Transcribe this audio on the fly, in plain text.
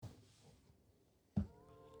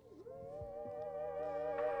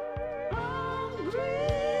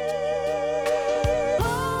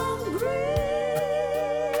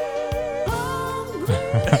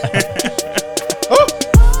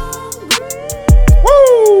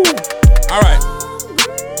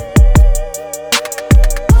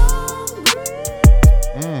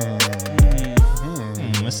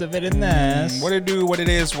Severidades. What it do, what it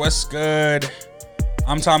is, what's good?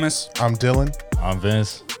 I'm Thomas. I'm Dylan. I'm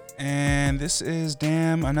Vince. And this is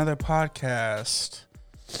Damn Another Podcast.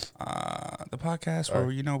 The podcast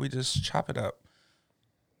where, we just chop it up.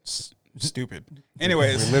 Stupid.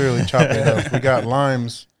 Anyways. We literally chopped it up. We got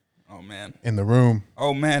limes Oh, man. in the room.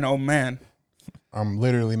 Oh, man. Oh, man. I'm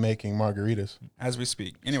literally making margaritas. As we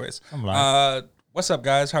speak. Anyways. I'm lying. What's up,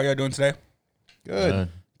 guys? How y'all doing today? Good.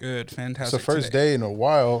 Good. It's Fantastic. the first day in a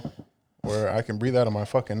while where I can breathe out of my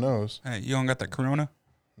fucking nose. Hey, you don't got the corona?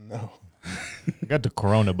 No. I got the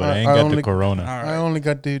corona, but I ain't I got only- the corona. All right. I only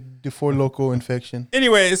got the Four Loko infection.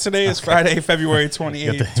 Anyways, today is Friday, February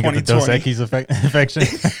 28th, You got the Dos 2020. Equis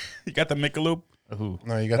infection. You got the Michelob? Ooh.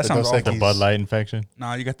 No, you got That the sounds Dos awful. The Equis. Bud Light infection.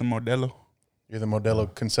 Nah, you got the Modelo. You're the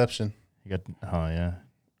Modelo Conception. You got, oh, yeah.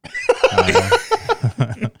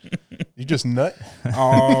 You just nut?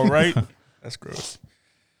 All right. That's gross.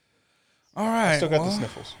 All right. I still got the well,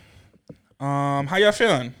 sniffles. how y'all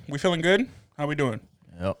feeling? We feeling good? How we doing?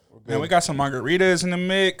 Yep. Man, we got some margaritas in the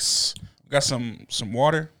mix. We got some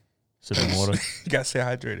water. Sipping water. You gotta stay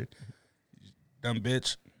hydrated. Dumb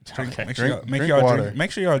bitch. Drink, Okay. Make sure y'all, Drink water.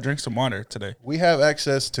 make sure y'all drink some water today. We have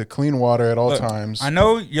access to clean water at all Look, times. I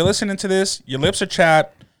know you're listening to this. Your lips are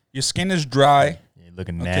chapped. Your skin is dry. You're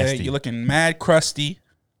looking Okay, nasty. you're looking mad crusty.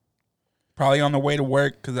 Probably on the way to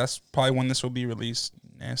work because that's probably when this will be released.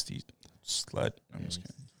 Nasty slut. I'm just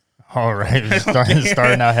kidding. All right.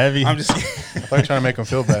 Starting out heavy. I'm just I thought you were trying to make them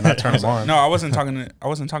feel bad, not turn them on. no. I wasn't talking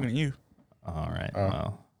to you. All right.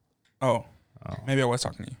 Oh. Well, Oh, maybe I was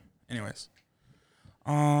talking to you. Anyways,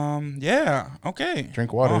 yeah, okay.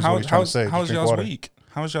 Drink water is what he's trying to say. How was Drink y'all's water. week?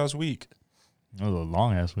 How was y'all's week? it was a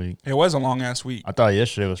long ass week. It was a long ass week. I thought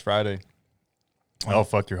yesterday was Friday. Oh,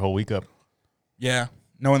 fuck your whole week up. Yeah,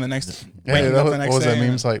 knowing the next. Yeah, waking that up was, the next what was that day meme?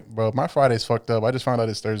 and- It's like, bro, my Friday's fucked up. I just found out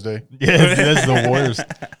it's Thursday. Yeah, that's the worst.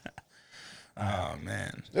 Oh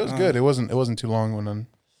man, It was good. It wasn't too long when I'm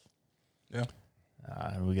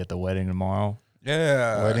We got the wedding tomorrow.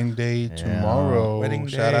 Yeah, wedding day yeah. tomorrow. Wedding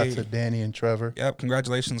Shout out day. to Danny and Trevor. Yep.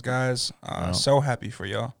 Congratulations, guys. Wow. So happy for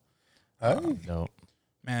y'all, Hey, Dope.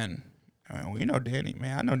 man. We know Danny,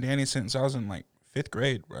 man. I know Danny since I was in like 5th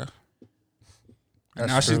grade, bro. And That's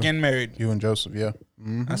now she's true. getting married. you and Joseph, yeah.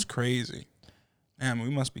 Mhm. That's crazy. Man, we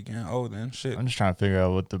must be getting old then. Shit. I'm just trying to figure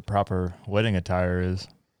out what the proper wedding attire is.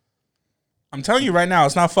 I'm telling you right now,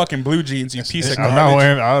 it's not fucking blue jeans, you piece of I'm garbage. not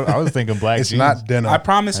wearing. I was thinking black It's jeans. not denim. I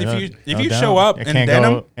promise I if know- you no show denim. up I in can't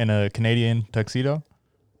denim, go in a Canadian tuxedo.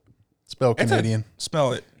 Spell it's a- Canadian.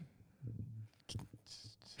 spell it.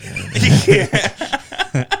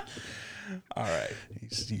 All right.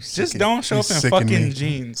 Just don't show up in fucking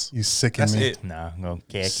jeans. You sicken That's me. it. Nah, I'm going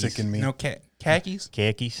khakis. Sicken me. No khakis.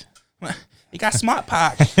 Khakis. You got smart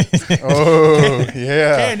pock. Oh,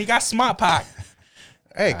 yeah. Ken, you got smart pock.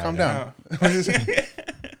 Hey, calm down.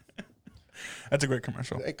 That's a great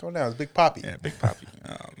commercial. Hey, calm down. It's Big Poppy. Yeah, Big Poppy.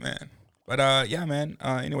 Oh man. But yeah, man.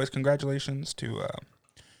 Anyways, congratulations to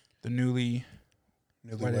the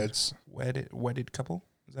Newlyweds. wedded couple.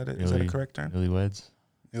 Is that a correct term? Newlyweds.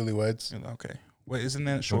 Newlyweds. Okay. Wait, isn't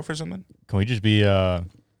that short for something? Can we just be No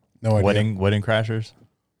idea. wedding crashers?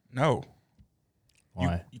 No.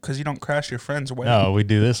 Why? Because you don't crash your friend's wedding. No, we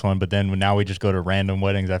do this one, but then now we just go to random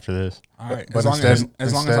weddings after this. All right. But as long instead-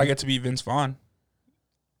 as I get to be Vince Vaughn.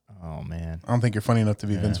 Oh man, I don't think you're funny enough to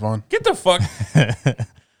be Vince Vaughn. Get the fuck.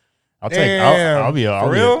 I'll take. Damn. I'll be. For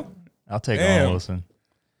real? I'll take Damn. Owen Wilson.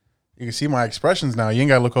 You can see my expressions now. You ain't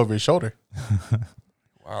got to look over your shoulder.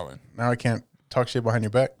 Wildin'. Now I can't talk shit behind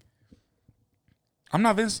your back. I'm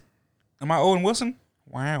not Vince. Am I Owen Wilson?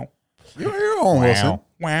 Wow. You're Owen Wilson.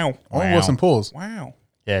 Wow. Owen Wow. Wilson pulls. Wow.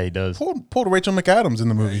 Yeah, he does. Pulled Rachel McAdams in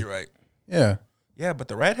the Yeah, movie. you're right. Yeah. Yeah, but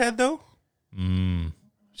the redhead though?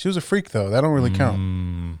 She was a freak, though. That don't really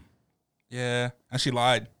count. Yeah. And she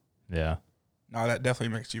lied. Yeah. No, that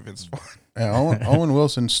definitely makes you Vince Vaughn. Yeah, Owen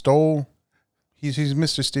Wilson stole. He's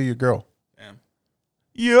Mr. Steal Your Girl. Damn.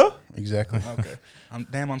 Yeah. Exactly. Okay. I'm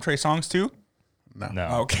Trey Songz too. No. No.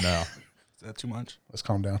 Okay. No. Is that too much? Let's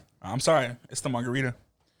calm down. I'm sorry. It's the margarita.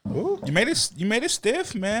 Ooh. You made it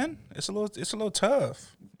stiff, man. It's a little tough. It's a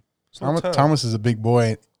little tough. Thomas is a big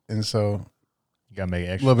boy, and so You gotta make it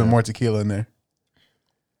a extra. little bit tough. more tequila in there.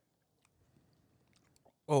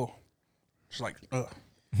 Oh. It's like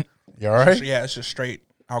You all right? yeah, it's just straight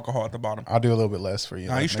alcohol at the bottom. I'll do a little bit less for you.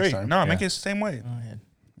 No, you next straight. time. No, Yeah. make it the same way. Go ahead.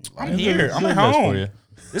 I'm here. I'm at Best for home. you.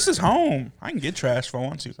 This is home. I can get trash if I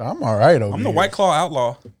want to. So I'm all right over I'm the here. White Claw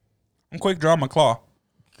outlaw. I'm quick draw my claw.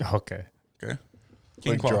 Okay. Okay.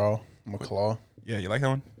 King Quick claw. draw. McClaw. Yeah, you like that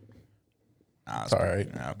one? Nah, It's all right.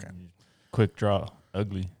 Yeah, okay. Quick draw.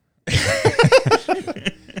 Ugly.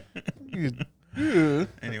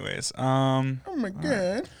 Anyways, Oh my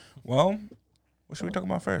god. well, what should we talk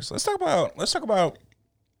about first? Let's talk about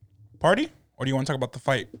party, or do you want to talk about the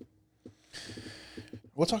fight?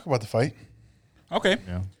 We'll talk about the fight. Okay.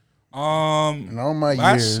 Yeah. In all my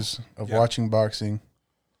Last- years of watching boxing,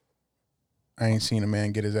 I ain't seen a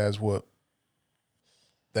man get his ass whooped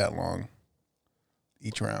that long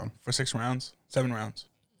each round. For 6 rounds, 7 rounds.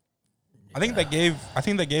 I think they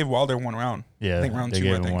gave Wilder 1 round. Yeah, I think round they 2.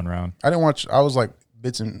 gave I him think. 1 round. I didn't watch. I was like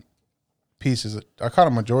bits and pieces. I caught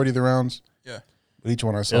a majority of the rounds. Yeah. But each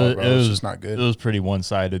one I saw, bro, it was just not It good. was pretty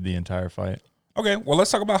one-sided the entire fight. Okay. Well,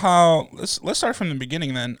 let's talk about how. Let's start from the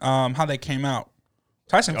beginning then. How they came out.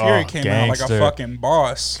 Tyson Fury came out like a gangster. fucking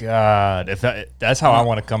boss God, if that's how I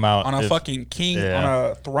want to come out on a if- fucking king yeah.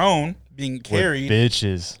 on a throne being with carried.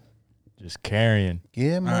 bitches, just carrying.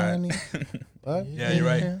 Get right. money. But Yeah, you're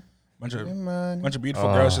right. Bunch of money.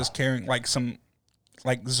 beautiful girls just carrying like some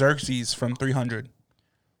like Xerxes from 300,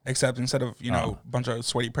 except instead of a bunch of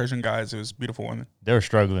sweaty Persian guys, it was beautiful women. They were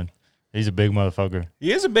struggling. He's a big motherfucker.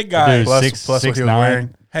 He is a big guy. Dude, Plus, six- plus what he was 6'9".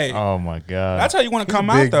 wearing. Hey, Oh my god, that's how you want to He's come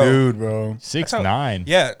a out big though. dude, bro. 6'9".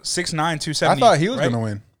 Yeah, 6'9", 270. I thought he was right? gonna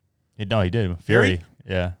win. No, he did. Fury.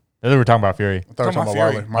 Yeah, they were talking about Fury. I thought we were Talking talking about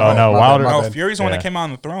about Fury. Wilder. My Oh, bad, no, my Wilder- bad, my No, bad. Fury's the one Yeah. that came out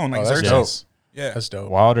on the throne, like Oh, that's Xerxes. Yeah, That's dope.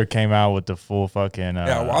 Wilder came out with the full fucking.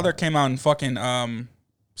 yeah. Wilder came out in fucking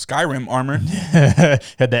Skyrim armor,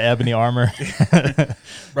 had the ebony armor.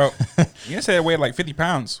 bro. You didn't say it weighed like 50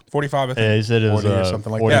 pounds, 45. I think. Yeah, he said it was 40 or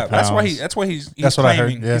something like 40 Yeah, that's why pounds. That's why he's That's what I heard,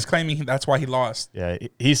 claiming. yeah. He's claiming that's why he lost. Yeah,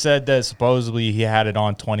 he said that supposedly he had it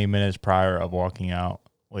on 20 minutes prior of walking out,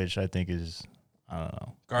 which I think is, I don't know, I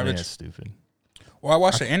think Garbage. that's stupid. Well, I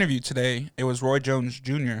watched an interview today. It was Roy Jones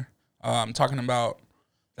Jr. Talking about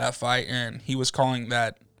that fight, and he was calling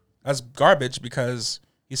that's garbage because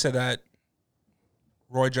he said that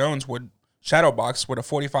Roy Jones would shadow box with a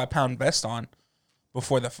 45-pound vest on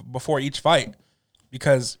before each fight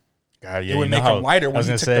because God, yeah, it would make him lighter when he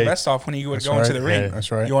took the vest off when he would That's go into right. the ring. Yeah.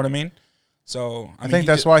 That's right. You know what I mean? So I think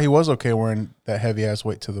that's why he was okay wearing that heavy ass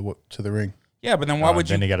weight to the ring. Yeah, but then why would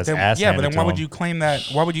you? then he got his ass yeah, but handed then to why would him. you claim that?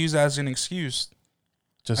 Why would you use that as an excuse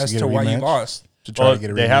Just as to get to a why you rematch, lost? to try Well, to get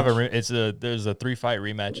a rematch. they have there's a 3-fight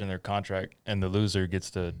rematch in their contract, and the loser gets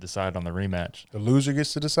to decide on the rematch. The loser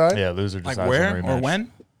gets to decide. Yeah, loser Like decides where on the rematch. or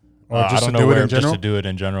when? Or I just don't to know do it where, in general. just to do it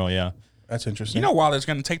in general. Yeah, That's interesting. You know Wilder's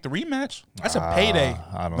going to take the rematch. That's a payday.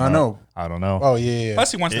 I don't I know. know. I don't know. Oh yeah.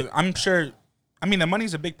 Plus, he wants to. I'm sure. I mean, the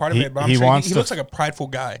money's a big part of He- it, but I'm he sure wants he to looks like a prideful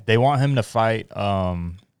guy. They want him to fight.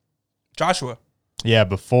 Joshua. Yeah,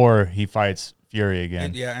 before he fights Fury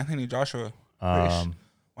again. Yeah, Anthony Joshua. British. Um,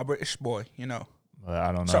 My British boy, but I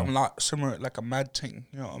don't know. something like similar, like a mad thing.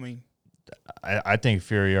 You know what I mean? I think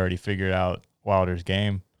Fury already figured out Wilder's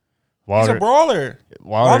game. He's a Wilder, brawler.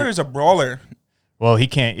 Wilder is a brawler. well, he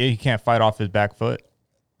can't fight off his back foot.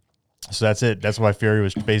 So that's it. That's why Fury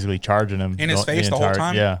was basically charging him In his face the whole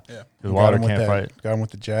time? Yeah, Yeah. because Wilder him with can't that. fight. Got him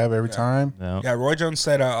with the jab every time. No. Yeah, Roy Jones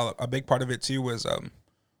said a big part of it too was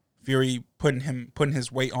Fury putting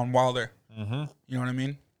his weight on Wilder. Mm-hmm. You know what I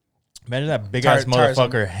mean? Imagine that big ass Tiresome.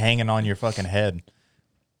 motherfucker hanging on your fucking head.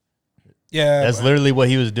 Yeah, That's but- literally what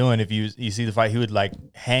he was doing. If you see the fight, he would like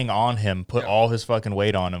hang on him, put all his fucking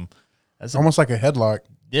weight on him. That's Almost like a headlock.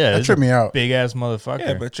 yeah, That it's tripped a me out. Big ass motherfucker.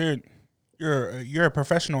 yeah, but you're a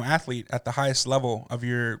professional athlete at the highest level of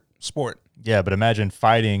your sport. Yeah, but imagine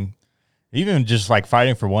fighting, even just like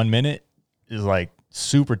fighting for 1 minute is like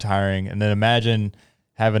super tiring. And then imagine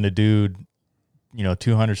having a dude,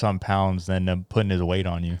 200 something pounds, then putting his weight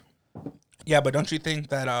on you. Yeah, but don't you think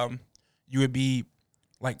that you would be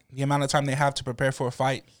like the amount of time they have to prepare for a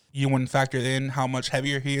fight, you wouldn't factor in how much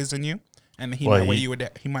heavier he is than you, and he Well, might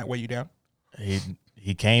weigh you down.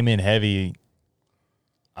 He came in heavy.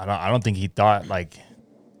 I don't think he thought like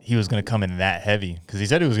he was gonna come in that heavy because he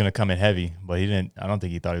said he was gonna come in heavy, but he didn't. I don't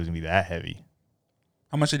think he thought he was gonna be that heavy.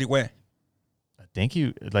 How much did he weigh? I think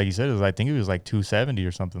like you said, I think it was like 270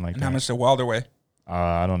 or something like And that. how much did Wilder weigh?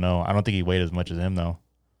 I don't know. I don't think he weighed as much as him though.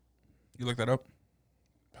 You looked that up.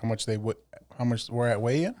 How much we're at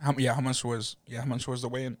weigh-in? How much was the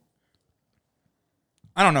weigh-in?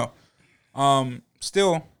 I don't know.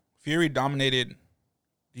 Still, Fury dominated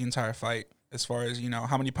the entire fight as far as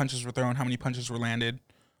how many punches were thrown, how many punches were landed.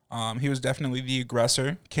 He was definitely the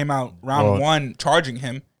aggressor. Came out round one charging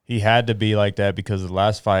him. He had to be like that because the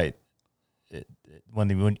last fight, when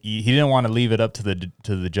he didn't want to leave it up to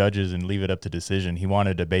the judges and leave it up to decision. He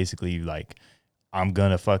wanted to basically like, I'm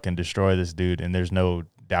gonna fucking destroy this dude, and there's no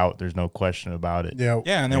doubt, there's no question about it. Yeah.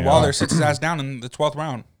 Yeah, and then Yeah. Wilder sits his ass down in the 12th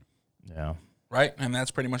round, Yeah. right? And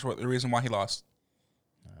that's pretty much the reason why he lost.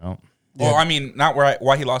 Oh. Well, I mean, not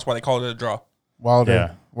why he lost, why they called it a draw.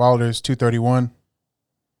 Wilder's 231.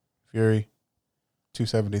 Fury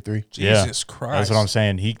 273. Jesus Christ. That's what I'm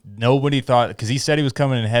saying. Nobody thought, because he said he was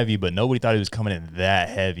coming in heavy, but nobody thought he was coming in that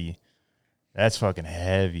heavy. That's fucking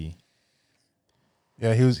heavy.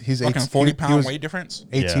 Yeah, he's fucking 40-pound weight difference.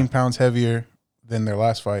 18 pounds heavier than their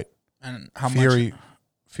last fight. And how much?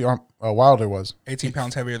 Wilder was 18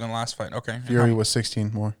 pounds heavier than last fight. Okay. Fury was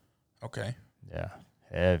 16 more. Okay. Yeah,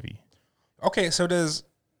 heavy. Okay, so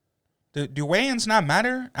do weigh-ins not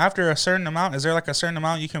matter after a certain amount? Is there like a certain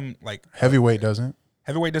amount you can like? Heavyweight doesn't.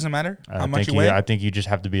 Heavyweight doesn't matter how I much think you weigh. I think you just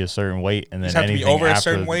have to be a certain weight, and then just have to be anything over a after,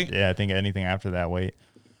 certain weight? Yeah, I think anything after that weight.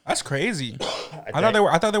 That's crazy.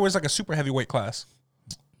 I thought there was like a super heavyweight class.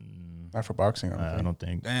 Not for boxing. I don't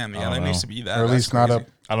think. Damn, I yeah, don't that know. needs to be that. Or at least not a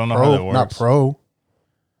I don't know how that works. not pro.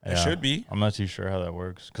 It should be. I'm not too sure how that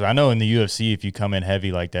works, because I know in the UFC, if you come in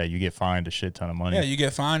heavy like that, you get fined a shit ton of money. Yeah, you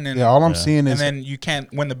get fined, and All I'm seeing is, and then you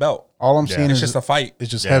can't win the belt. all I'm seeing It's is just a fight. It's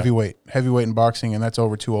just heavyweight in boxing, and that's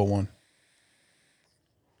over 201.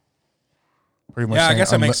 Pretty much. Yeah, I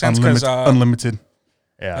guess that makes sense because unlimited.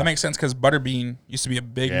 Yeah, that makes sense because Butterbean used to be a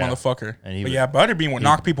big motherfucker. And but Butterbean would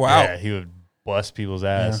knock people out. Yeah, he would bust people's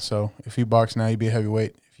Yeah, ass. so if you box now, you'd be a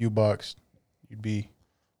heavyweight. If you boxed, you'd be.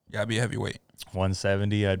 Yeah, I'd be a heavyweight.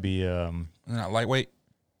 170, I'd be Not lightweight,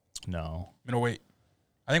 no, middleweight.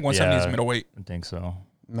 I think 170 is middleweight. I think so.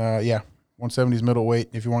 Nah, yeah, 170 is middleweight.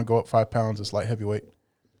 If you want to go up 5 pounds, it's light heavyweight.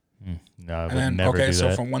 No, I would And then never do so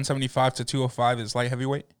that. from 175 to 205 is light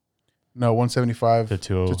heavyweight. No, 175 To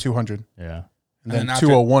 200, Yeah, and then after-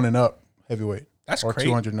 201 and up heavyweight, That's or crazy.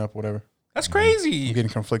 200 and up, whatever. That's I'm crazy.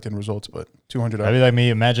 getting conflicting results, but 200 That'd be up. like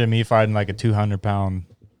me. Imagine me fighting like a 200-pound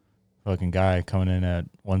fucking guy coming in at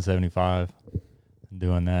 175 and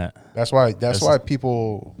doing that. That's why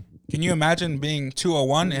people. Can you imagine being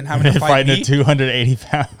 201 and having to fight Fighting me? a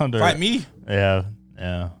 280-pounder. Fight me? Yeah,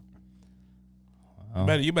 yeah.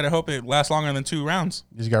 Well, You better hope it lasts longer than 2 rounds.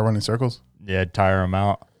 You just got to run in circles. yeah, tire him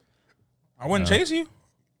out. I wouldn't chase you.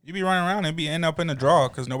 You'd be running around and end up in a draw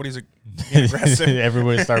because nobody's being aggressive.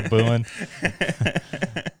 Everybody start booing.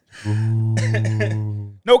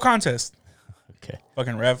 No contest. Okay.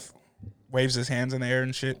 Fucking Rev waves his hands in the air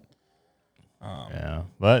and shit. Yeah,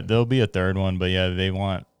 but there'll be a third one. But yeah, they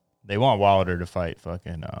want Wilder to fight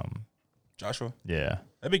fucking Joshua. yeah.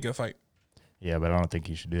 That'd be a good fight. Yeah, but I don't think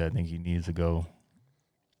he should do that. I think he needs to go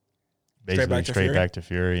Straight basically back to straight Fury? back to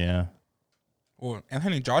Fury. Yeah, Well,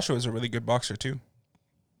 Anthony Joshua is a really good boxer too.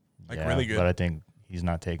 Like yeah, really good. But I think he's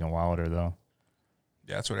not taking Wilder though.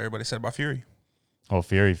 Yeah, that's what everybody said about Fury. Well,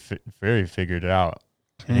 Fury figured it out,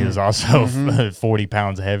 and he was also 40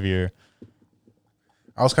 pounds heavier.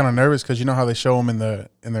 I was kind of nervous because you know how they show him in their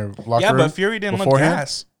locker room. Yeah, but Fury didn't look beforehand?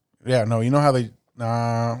 gas. Yeah, no, you know how they.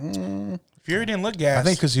 Fury didn't look gas. I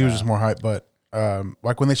think because he was just more hype, but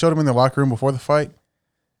like when they showed him in the locker room before the fight,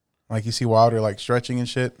 like you see Wilder like stretching and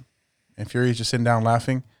shit, and Fury's just sitting down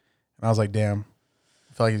laughing, and I was like, damn,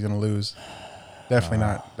 I feel like he's gonna lose. Definitely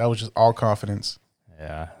not. That was just all confidence.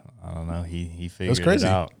 Yeah, I don't know. He figured it crazy.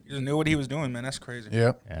 out. he just knew what he was doing, man. That's crazy.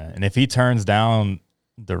 Yeah, Yeah, and if he turns down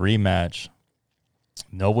the rematch,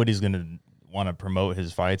 nobody's gonna want to promote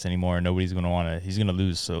his fights anymore. Nobody's gonna want to. He's gonna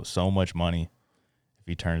lose so much money if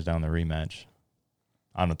he turns down the rematch.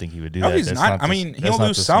 I don't think he would do No, that. he's That's not. I the- mean, that's he'll not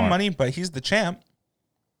lose the some smart- money, but he's the champ.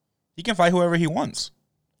 He can fight whoever he wants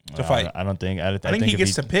to fight. I don't think. I think he if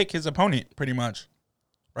gets to pick his opponent, pretty much,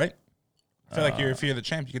 right? I feel like if you're the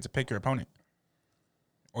champ, you get to pick your opponent,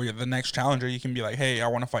 or you're the next challenger. You can be like, "Hey, I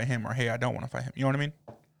want to fight him," or "Hey, I don't want to fight him." You know what I mean?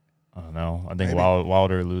 I don't know. I think Maybe.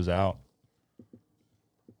 Wilder lose out.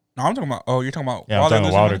 No, I'm talking about. Oh, you're talking about. Yeah, I'm talking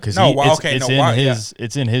losing Wilder money? because no,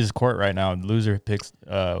 it's in his court right now. Loser picks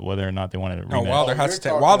whether or not they want to rematch. No, Wilder has to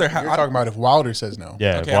take. You're Wilder. talking about if Wilder says no.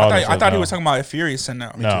 Yeah, Okay, if Wilder I says thought he no. was talking about if Fury said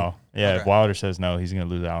no. No, yeah, if Okay. Wilder says no, he's gonna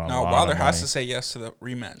lose out on. No, a lot Wilder of has money. to say yes to the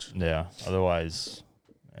rematch, Yeah, otherwise,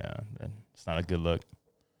 yeah, then it's not a good look.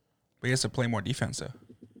 but he has to play more defense though.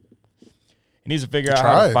 He needs to figure He out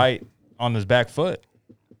how to tried. fight on his back foot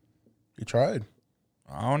He tried.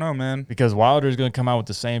 I don't know, man. because Wilder's going to come out with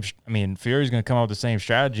the same. Fury's going to come out with the same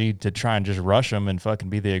strategy to try and just rush him and fucking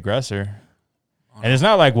be the aggressor. And it's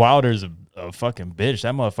not like Wilder's a fucking bitch.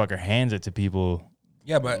 That motherfucker hands it to people.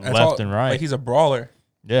 Yeah, but that's Left all, and right. Like he's a brawler.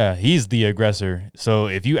 Yeah, he's the aggressor. So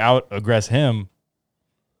if you out aggress him,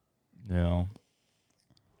 you know,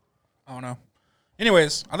 I don't know.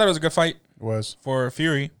 Anyways, I thought it was a good fight It was for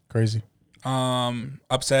Fury. crazy.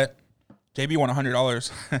 Upset. JB won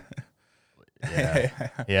 $100.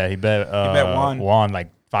 yeah, he bet Juan.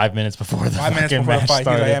 like 5 minutes before the 5 minutes fucking before the match fight, he's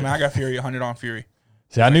started. like, "Yeah, man, I got Fury 100 on Fury."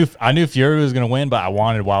 See, I knew Fury was gonna win, but I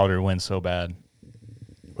wanted Wilder to win so bad.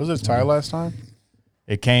 Was it a tie last time?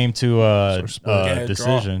 It came to a Yeah,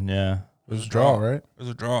 decision. Yeah. It was a draw, right? It was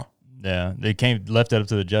a draw. Yeah, they left it up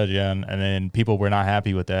to the judge, yeah, and then people were not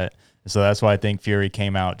happy with that. So that's why I think Fury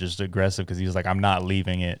came out just aggressive because he was like, "I'm not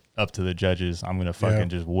leaving it up to the judges. I'm gonna fucking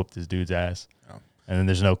just whoop this dude's ass." Yeah. And then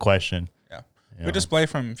there's no question. Yeah, You know? good display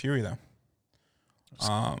from Fury though.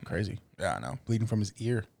 Crazy. Yeah, I know. Bleeding from his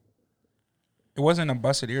ear. It wasn't a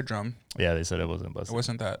busted eardrum. Yeah, they said it wasn't It busted.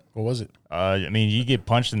 wasn't that. What was it? I mean, you get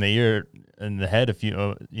punched in the ear, in the head, if you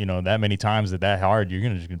that many times that hard, you're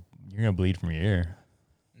gonna bleed from your ear.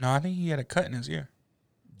 No, I think he had a cut in his ear.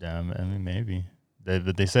 Yeah, I mean maybe.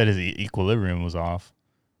 But they said his equilibrium was off.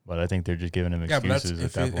 But I think they're just giving him Yeah, but that's, excuses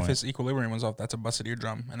at that point. if his equilibrium was off, that's a busted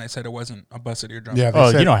eardrum. And they said it wasn't a busted eardrum. Yeah. Oh,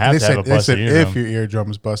 you don't have to have a busted If eardrum. your eardrum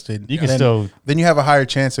is busted, You can then you have a higher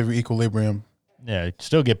chance of your equilibrium. Yeah,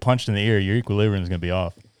 still get punched in the ear. Your equilibrium is gonna be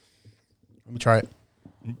off. Let me try it.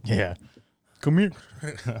 Yeah. Come here.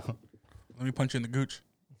 Let me punch you in the gooch.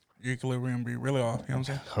 Your equilibrium be really off. You know what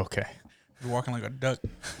I'm saying? Okay. You're walking like a duck.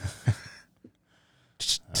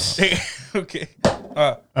 Okay.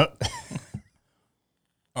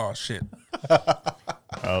 Oh, shit.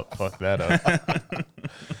 Oh, fuck that up.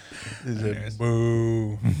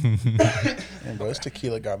 Boo. Man, bro, this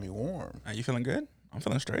tequila got me warm. You feeling good? I'm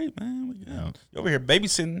feeling straight, man. We good. Yeah. You over here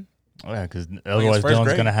babysitting. Oh, yeah, because otherwise first Dylan's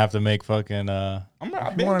grade. gonna have to make fucking. I've You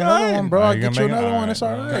been want another one, done. bro? Oh, I'll you're get gonna you make it? another one. Alright, It's all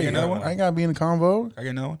alright. right. Get another one? I ain't got to be in the convo. Can I get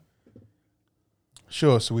another one?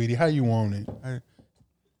 Sure, sweetie. How you want it?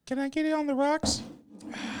 Can I get it on the rocks?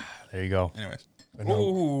 There you go. Anyways. No.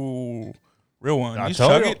 Ooh. Real one. I You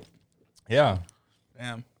told chug you. it? Yeah.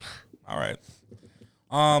 Damn. All right.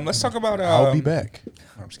 Let's talk about. I'll be back.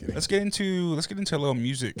 No, I'm just kidding. Let's get into a little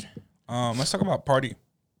music. Let's talk about Party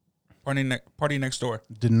Next Door.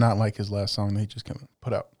 Did not like his last song that he just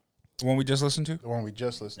put out. The one we just listened to. The one we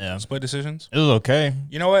just listened Yeah. Split Decisions. It was okay.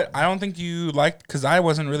 You know what? I don't think you liked because I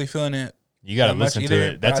wasn't really feeling it. You got to that much listen to either,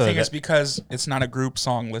 it. but That's I think it's because it's not a group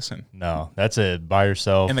song. Listen no. That's it by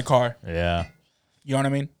yourself. in the car. Yeah. You know what I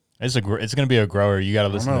mean? It's gonna be a grower. You got to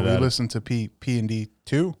to. listen I to don't know. that. We listened to P and D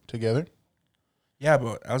 2 together. Yeah,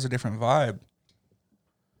 but that was a different vibe.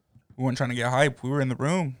 We weren't trying to get hype. We were in the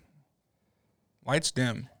room. Lights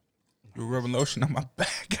dim. You were rubbing lotion on my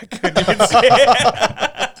back. I couldn't even say it.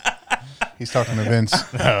 He's talking to Vince.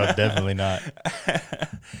 No, definitely not.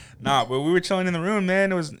 Nah, but we were chilling in the room,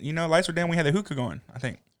 man. It was, lights were dim. We had the hookah going, I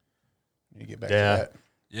think. You get back Yeah. to that.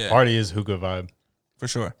 Yeah. Party is hookah vibe. For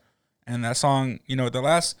sure. And that song, the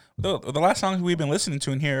last songs we've been listening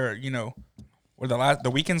to in here, were the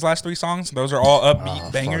Weeknd's last 3 songs. Those are all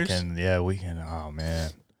upbeat bangers. Weekend. Oh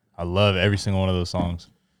man, I love every single one of those songs.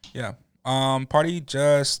 Yeah. Party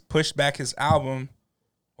just pushed back his album,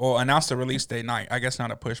 or announced the release date. Not, I guess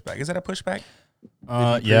not a pushback. Is that a pushback?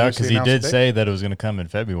 Yeah, previously because he announce did the date? say that it was gonna come in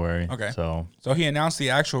February. Okay. So So he announced the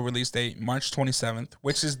actual release date, March 27th,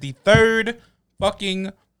 which is the 3rd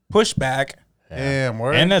fucking pushback. Damn,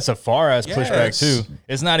 word. and that's a far ass Yes. pushback too.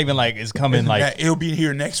 It's not even like it's coming like That it'll be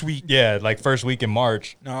here next week. yeah, like first week in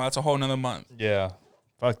March. No, that's a whole nother month. Yeah,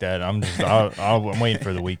 fuck that. I'm I'm waiting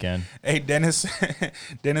for the weekend. Hey, Dennis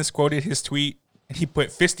quoted his tweet and he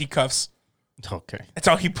put fisticuffs. Okay. That's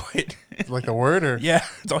all he put. like a word or Yeah,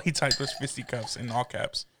 that's all he typed was fisticuffs in all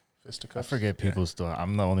caps. I fisticuffs? forget people still.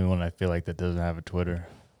 I'm the only one I feel like that doesn't have a Twitter.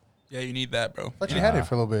 Yeah, you need that, bro. I thought you had it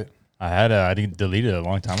for a little bit. I didn't delete it a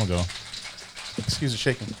long time ago. Excuse the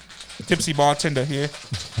shaking. Tipsy bartender here.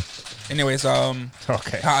 Anyways,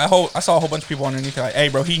 Okay. I saw a whole bunch of people underneath like, hey,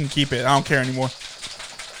 bro, he can keep it. I don't care anymore.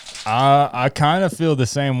 I kind of feel the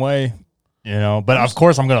same way, but of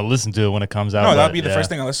course I'm gonna listen to it when it comes out. No, that'd but, be the yeah. first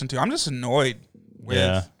thing I listen to. I'm just annoyed with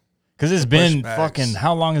Yeah, because it's been pushbacks. fucking.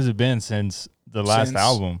 How long has it been since the last since-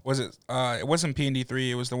 album? Was it? It wasn't P&D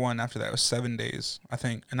 3. It was the one after that. It was 7 Days, I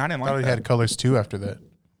think. And I didn't I like thought he that. had Colors 2 after that.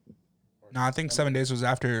 No, I think 7 Days was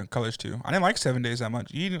after Colors 2. I didn't like 7 Days that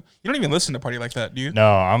much. You don't even listen to Party like that, do you? No,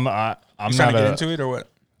 I'm You not trying to get into it or what?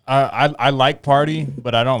 I like Party,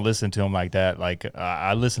 but I don't listen to him like that. Like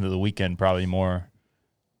I listen to The Weeknd probably more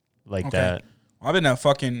like Okay. that. Well, I've been a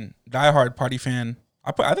fucking diehard Party fan.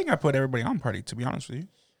 I think I put everybody on Party, to be honest with you.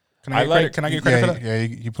 Can I get credit for that? Yeah,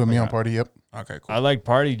 you put me on party. Yep. Okay, cool. I like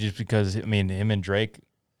Party just because him and Drake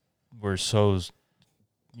were so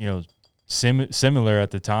similar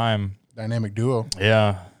at the time. Dynamic duo.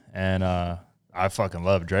 Yeah, and I fucking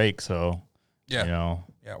love Drake, so Yeah.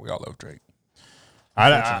 Yeah, we all love Drake.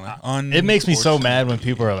 it makes me so mad when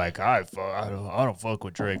people are like, I don't fuck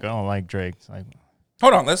with Drake. I don't like Drake. It's like,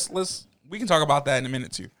 Hold on, let's we can talk about that in a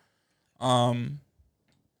minute too.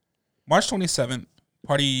 March 27th,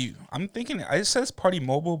 Party. I'm thinking it says Party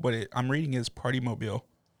Mobile, but I'm reading it as Party Mobile.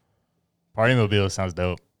 Party Mobile sounds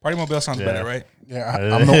dope. Party Mobile sounds Yeah. better, right? Yeah,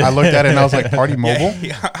 I looked at it and I was like, Party Mobile?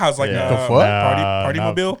 Yeah, I was like, Yeah. The fuck? Party Nah,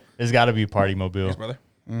 Mobile? It's got to be Party Mobile. Cheers, brother.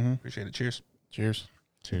 Mm-hmm. Appreciate it. Cheers. Cheers.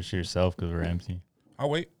 Cheers to yourself because we're empty. I'll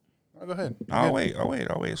wait. Oh, go ahead. I'll wait.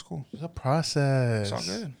 It's cool. It's a process. It's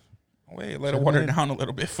all good. I'll wait. Let it water down a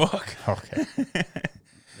little bit. Fuck. Okay.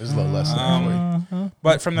 There's a little less than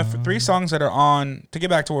But from the three songs that are on, to get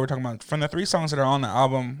back to what we're talking about, from the three songs that are on the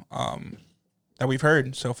album that we've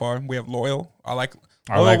heard so far, we have Loyal.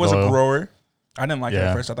 Loyal was Loyal. a grower. I didn't like it Yeah.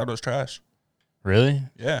 at first. I thought it was trash. Really?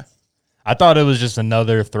 Yeah. I thought it was just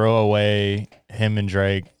another throwaway him and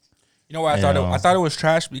Drake. You know what? I thought it was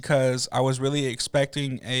trash because I was really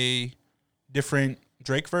expecting a different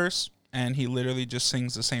Drake verse, and he literally just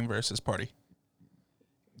sings the same verse as Party.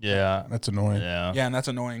 Yeah. That's annoying. Yeah. Yeah, and that's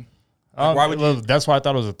annoying. Why would that's why I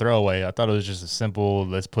thought it was a throwaway. I thought it was just a simple,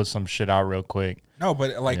 let's put some shit out real quick. No,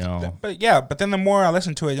 but like, You know. but then the more I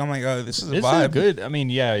listen to it, I'm like, oh, this is a This vibe. is good. I mean,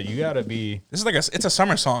 yeah, you gotta be. This is like it's a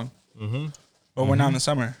summer song. Mm-hmm. But we're not in the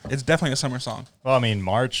summer. It's definitely a summer song. Well, I mean,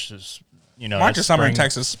 March is March that's is summer in spring-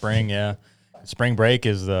 Texas. Spring, yeah. Spring break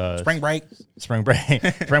is the Spring break. Spring break.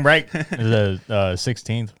 Spring break is the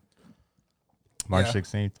 16th. March Yeah.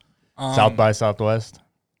 16th. South by Southwest.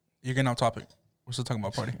 You're getting off topic. We're still talking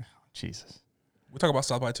about Party. Jesus, We'll talk about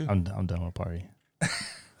South by too. I'm done with Party.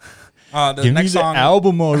 The Give me next the song.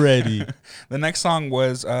 album already. The next song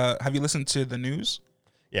was. Have you listened to The News?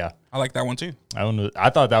 Yeah, I like that one too. I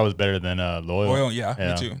thought that was better than Loyal. Loyal, yeah,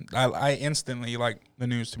 Yeah. me too. I instantly like The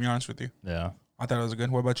News. To be honest with you, Yeah, I thought it was good.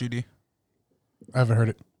 What about you, D? I haven't heard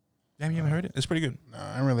it. Damn, you haven't heard it? It's pretty good.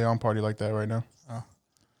 Nah, I'm really on Party like that right now.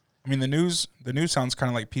 I mean, the news sounds kind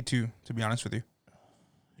of like P2. To be honest with you,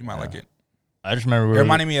 you might like it. I just remember It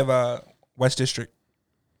reminded me of West District.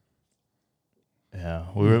 Yeah,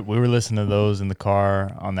 we were listening to those in the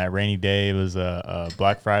car on that rainy day. It was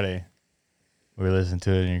Black Friday. We were listening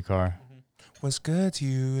to it in your car. What's good to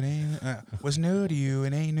you? It ain't. What's new to you?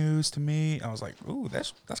 It ain't news to me. I was like, ooh,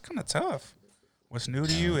 that's kind of tough. What's new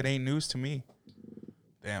to you? It ain't news to me.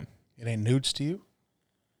 Damn. It ain't nudes to you?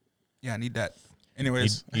 Yeah, I need that.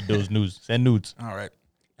 Anyways, Eat those nudes. Send nudes. all right.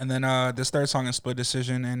 And then this third song is Split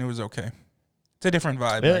Decision, and it was okay. It's a different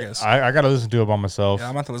vibe, I guess. I gotta listen to it by myself. Yeah,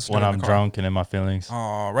 I'm about to listen when to it in I'm the car. drunk and in my feelings.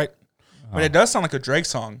 All right. But it does sound like a Drake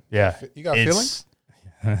song. Yeah, You got it's- feelings?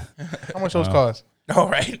 How much those cost? All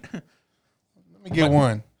right. Let me get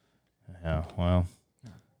one. Yeah, well.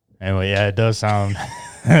 Anyway, yeah, it does sound.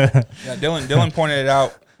 Yeah, Dylan pointed it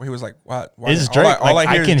out where he was like, "What? Why? It's Drake. All I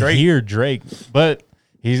hear I can is Drake." hear Drake, but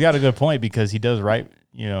he's got a good point because he does write.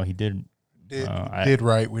 You know, he did. Did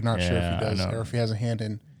right. We're not sure if Yeah, he I does know. or if he has a hand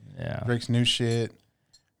in Yeah, Drake's new shit.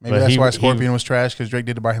 Maybe But that's he- why he- Scorpion was trash because Drake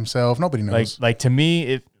did it by himself. Nobody knows. like to me,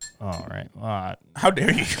 it. All right, well, How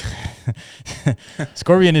dare you?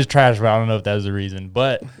 Scorpion is trash, but I don't know if that's the reason.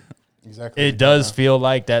 But exactly. it does feel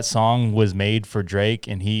like that song was made for Drake,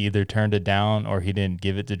 and he either turned it down or he didn't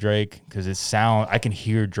give it to Drake because I can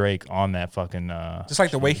hear Drake on that fucking. Just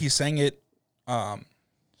like the way he sang it, So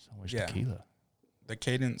much yeah. tequila. the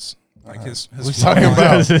cadence, like his What you flow. talking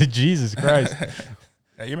about? Jesus Christ.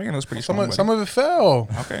 Yeah, you're making those pretty Some strong. of, some of it fell.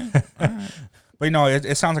 Okay. All right. But you know,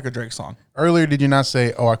 it sounds like a Drake song. Earlier, did you not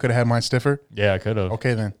say, "Oh, I could have had mine stiffer"? Yeah, I could have.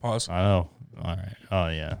 Okay, then. Pause. I know. All right. Oh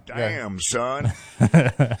yeah. Damn, son.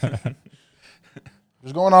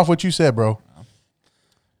 Just going off what you said, bro.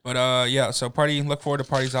 But yeah, so look forward to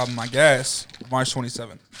Party's album, I guess, March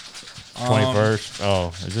 27th. 21st. Oh,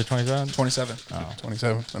 is it 27? 27.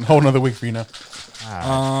 27. A whole nother week for you now.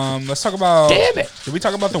 Let's talk about. Damn it. Did we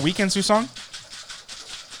talk about the Weeknd's new song?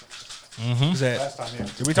 Mm-hmm. Is that?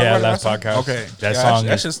 Did we talk Yeah, about last that podcast. Okay, That yeah, song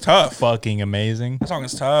That's is just tough. Fucking amazing. That song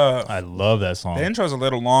is tough. I love that song. The intro's a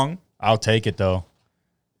little long. I'll take it though.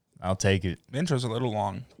 I'll take it. The intro's a little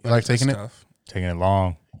long. You like It's taking it? tough. Taking it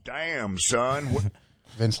long. Damn, son.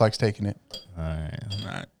 Vince likes taking it. All right. All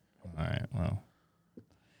right. All right. Well.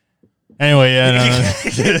 Anyway, yeah.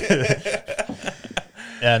 No.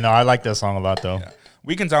 Yeah, no, I like that song a lot though.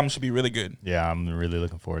 Weeknd's album should be really good, Yeah, I'm really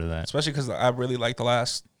looking forward to that. especially because I really like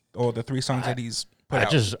the 3 songs that he's put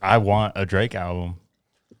out. I want a Drake album.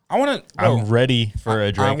 I want to. I'm ready for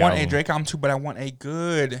a Drake I want album. a Drake album too, but I want a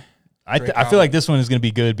good. I Drake feel album. like this one is gonna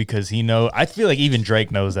be good because I feel like even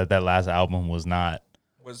Drake knows that last album was not.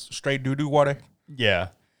 Was straight doo doo water. Yeah,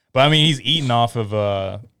 but I mean he's eating off of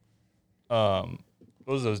what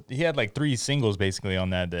was those? He had like 3 singles basically on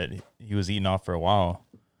that he was eating off for a while.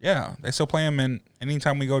 Yeah, they still play him in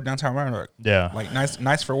anytime we go downtown Roanoke. Yeah, Like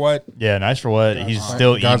nice for what? yeah, nice for what he's Plan.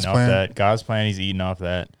 still eating God's off Plan. that. God's Plan, he's eating off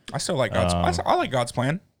that. I still like God's. I like God's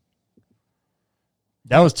plan.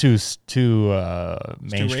 That was too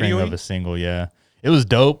mainstream radio-y? of a single. Yeah, it was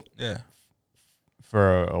dope. Yeah,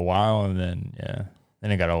 for a while, and then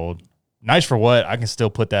then it got old. Nice for what? I can still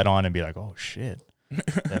put that on and be like, oh shit. No,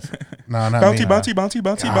 not Bouncy, me. bouncy, bouncy,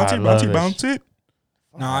 bouncy, God, I bouncy, love bouncy, this. bounce it.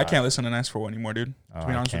 No, I can't listen to Nice for What anymore, dude. Oh, To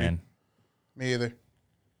be I honest with you. can. Me either.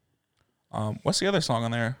 What's the other song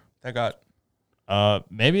on there that got?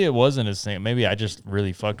 Maybe it wasn't a sing. Maybe I just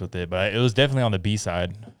really fucked with it, but it was definitely on the B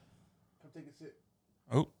side.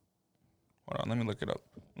 Oh, hold on. Let me look it up.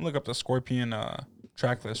 Let me look up the Scorpion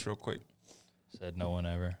track list real quick. Said no one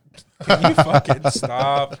ever. Can you fucking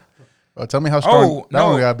stop? Oh, tell me how strong Oh, that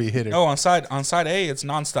one no. gotta be hit. No, on side A, it's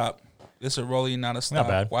nonstop. It's a rolling, not a stop.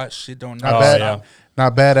 bad. What shit don't Not know. bad. yeah.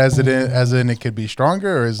 Not bad as it is, as in it could be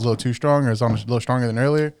stronger, or is a little too strong, or is on a little stronger than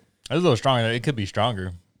earlier. It was a little stronger. It could be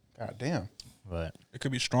stronger, God damn. but It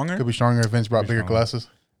could be stronger. Could be stronger if Vince brought bigger stronger. glasses.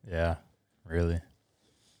 yeah, really.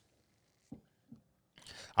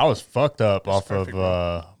 I was fucked up off perfect,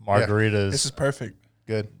 of margaritas. This is perfect.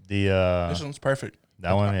 Good. This one's perfect.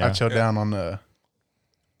 That one, yeah. I chilled down on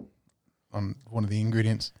one of the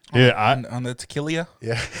ingredients. Dude, On the tequila.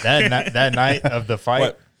 Yeah. that night of the fight,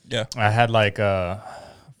 What? Yeah. I had like 4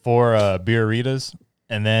 beeritas,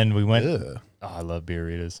 and then we went. Ugh. Oh, I love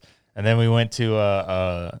beeritas. And then we went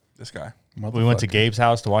to This guy. we went to Gabe's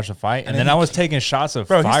house to watch the fight, and then then I was taking shots of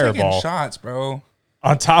Bro, he's taking Fireball shots, bro.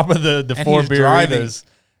 on top of the And 4 he's driving. beeritas,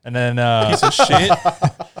 and then Piece of shit.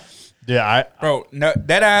 yeah, Bro, no,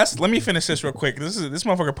 that ass. Let me finish this real quick. This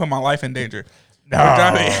motherfucker put my life in danger. no, We're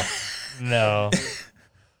driving. no,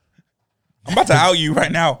 I'm about to out you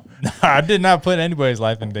right now. I did not put anybody's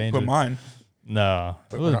life in danger. Put mine. No,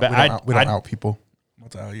 it We was don't, bad. we don't out people. I'm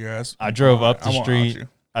about to out your ass. I drove up I the won't out street. you.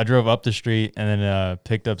 I drove up the street and then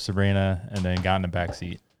picked up Sabrina and then got in the back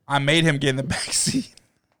seat. I made him get in the back seat.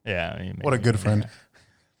 Yeah, I mean, What a good friend.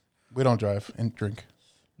 We don't drive and drink.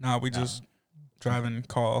 Nah, we just drive and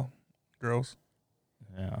call girls.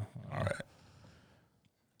 Yeah, All right.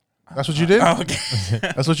 That's what you did? Oh, okay.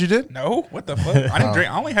 That's what you did? No, what the fuck? I didn't drink.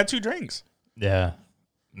 I only had 2 drinks. yeah.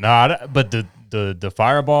 Nah, but the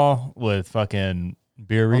Fireball with fucking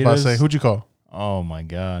I was about to say, beeritas. who'd you call? Oh my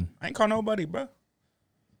god. I ain't call nobody, bro.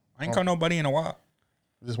 I ain't call nobody in a while.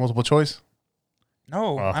 Just multiple choice?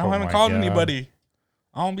 No, I Oh haven't my called God. anybody.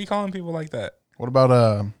 I don't be calling people like that. What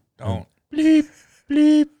about Don't. Bleep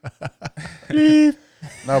bleep bleep.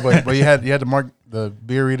 no, but you had to mark the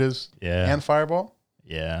beeritas Yeah, and Fireball?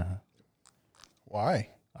 yeah. Why?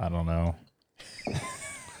 I don't know.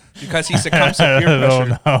 Because he succumbs to I peer don't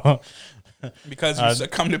pressure. know. Because you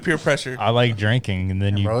succumb to peer pressure. I like drinking, and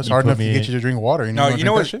then you. Bro, it's you hard put enough to me get you to drink water. And No, wanna you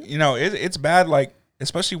know drink what? that shit? You know, it's bad. Like,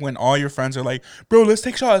 especially when all your friends are like, "Bro, let's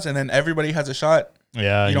take shots," and then everybody has a shot.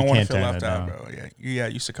 Yeah, You don't want can't to feel turn left it out, down. bro. Yeah,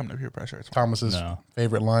 you succumb to peer pressure. It's fine. Thomas's No.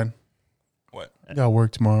 favorite line. What? I got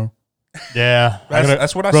work tomorrow. Yeah,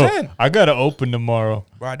 That's what I bro, said. I gotta open tomorrow.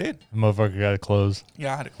 Bro, I did. The motherfucker gotta close.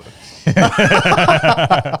 Yeah, I had to quit.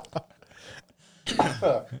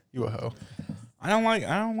 You a hoe. I don't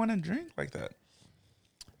want to drink like that.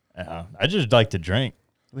 Yeah, I just like to drink.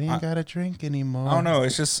 We ain't got to drink anymore. I don't know.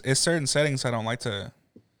 It's certain settings I don't like to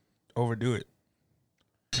overdo it.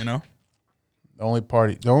 You know?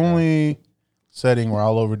 The only setting where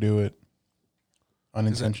I'll overdo it,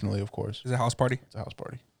 unintentionally, of course, Is it a house party? it's a house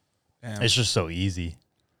party. Damn. It's just so easy.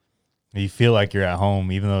 You feel like you're at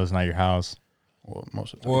home, even though it's not your house. Well,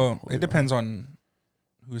 most of the time. Well, it depends on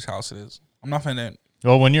whose house it is. I'm not finna.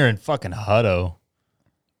 Well, when you're in fucking Hutto,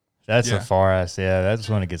 that's Yeah. a far ass. Yeah, that's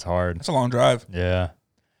when it gets hard. It's a long drive. Yeah,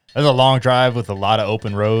 that's a long drive with a lot of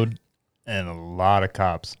open road and a lot of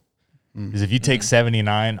cops. Because if you take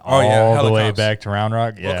 79 Oh, yeah, all hella the way cops. back to Round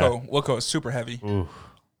Rock, yeah, Wilco is super heavy. ooh, I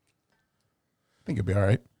think you'll be all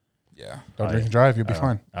right. Yeah. Don't drink and drive, you'll be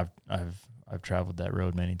fine. I've traveled that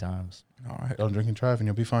road many times. All right. Don't drink and drive, and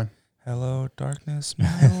you'll be fine. Hello, darkness,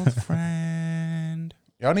 my old friend.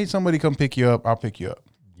 Y'all need somebody to come pick you up. I'll pick you up.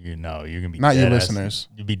 You're gonna be Not you dead ass- listeners.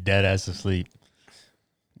 You'd be dead ass asleep.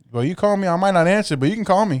 Well, you call me. I might not answer, but you can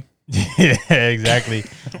call me. Yeah, exactly.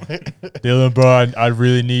 Dylan, bro, I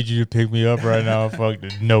really need you to pick me up right now. Fuck,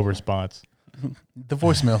 no response. The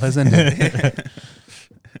voicemail has ended.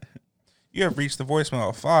 You have reached the voicemail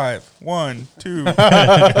of 512.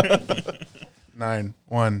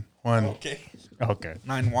 911. Okay. Okay.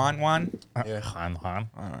 911. Yeah. Han. All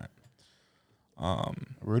right.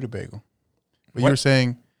 Rutabaga. But What?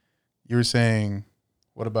 you were saying,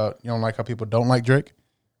 what about, you don't like how people don't like Drake?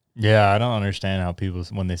 Yeah, I don't understand how people,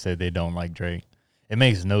 when they say they don't like Drake, it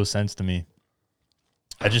makes no sense to me.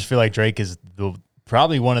 I just feel like Drake is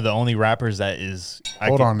probably one of the only rappers that is,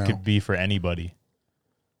 Hold on now. could be for anybody.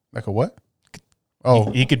 Like a what?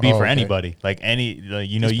 Oh, He could be for okay. anybody. Like any,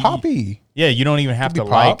 you know, It's poppy. yeah, you don't even have Could to be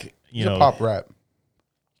pop. like, He's a pop rap.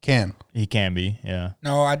 Can. He can be, yeah,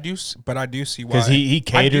 No, I do, but I do see why. because he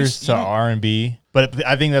caters to you know- R&B. But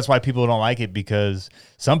I think that's why people don't like it, because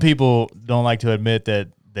some people don't like to admit that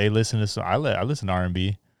they listen to some. I listen to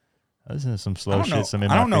R&B. I listen to some I slow don't know. shit. Some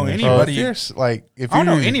in I my don't know fingers. Bro, anybody. if you're s- like, if I don't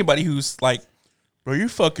know you- anybody who's like, bro, you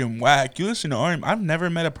fucking whack. You listen to R&B. I've never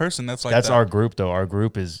met a person that's like That's that. our group, though. Our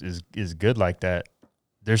group is good like that.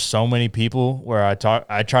 There's so many people where I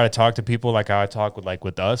try to talk to people like how I talk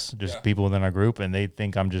with us, just Yeah. people within our group, and they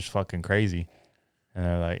think I'm just fucking crazy. And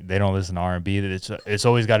they're like, they don't listen to R&B. It's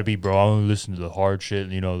always got to be, bro, I only listen to the hard shit,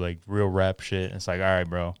 like real rap shit. And it's like, all right,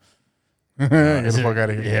 bro. Get the fuck out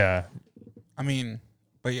of here. Yeah. I mean,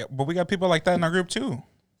 but we got people like that in our group too.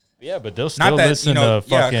 Yeah, but they'll still that, listen you know, to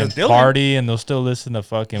yeah, fucking 'cause Dylan- Party, and they'll still listen to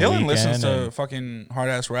fucking Dylan Weekend. listens to and- fucking hard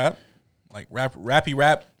ass rap, like rappy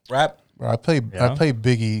rap. Bro, I play Yeah.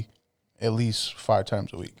 Biggie at least 5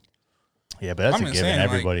 times a week. yeah, but that's I'm a just given. saying, like-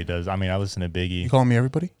 Everybody does. I mean, I listen to Biggie. You calling me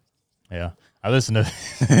everybody? Yeah. I listen to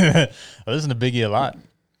I listen to Biggie a lot.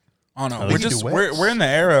 I don't know. Biggie We're just duets. we're in the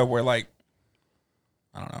era where like,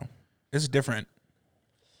 I don't know. It's different.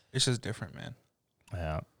 It's just different, man.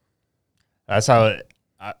 Yeah. That's how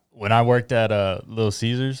when I worked at Little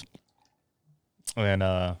Caesars, and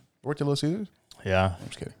Worked at Little Caesars? yeah, I'm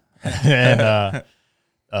just kidding. and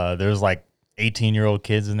there's like 18-year-old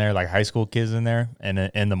kids in there, like high school kids in there, and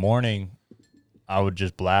in the morning I would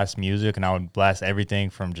just blast music, and I would blast everything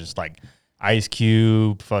from just like Ice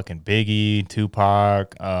Cube, fucking Biggie,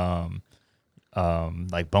 Tupac,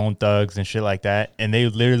 like Bone Thugs and shit like that, and they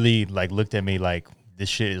literally like looked at me like, this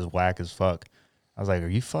shit is whack as fuck. I was like, are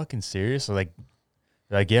you fucking serious? They're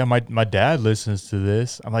like, yeah, my dad listens to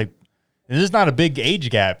this. I'm like, this is not a big age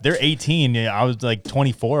gap. They're 18. I was like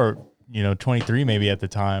 24, 23 maybe at the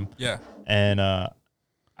time. Yeah. And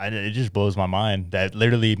it just blows my mind that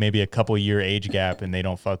literally maybe a couple year age gap and they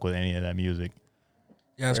don't fuck with any of that music.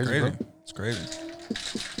 Yeah, it's Crazy, crazy. bro. It's crazy.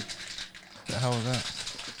 What the hell was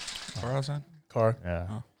that? Car outside? Car. Yeah.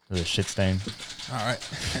 Oh. There's a shit stain. All right.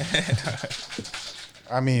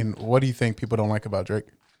 I mean, what do you think people don't like about Drake?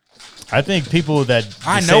 I think people that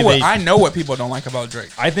I say know what people don't like about Drake.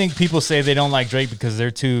 I think people say they don't like Drake because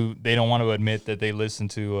they don't want to admit that they listen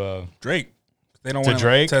to Drake. They don't to want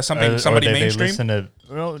Drake to something or somebody they mainstream. listen to,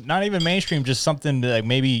 well, not even mainstream, just something that like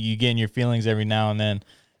maybe you get in your feelings every now and then.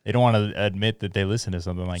 They don't want to admit that they listen to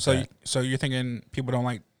something like that. So you're thinking people don't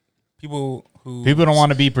like people who People don't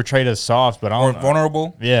want to be portrayed as soft, but I or don't.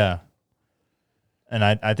 vulnerable. Yeah, and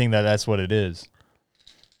I think that's what it is.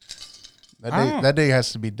 That day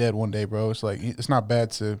has to be dead one day, bro. It's like, it's not bad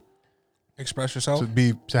to Express yourself.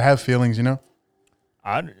 have feelings, you know.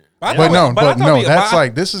 I But But thought- no, I but thought no, we- that's but I-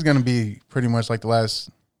 like, this is gonna be pretty much like the last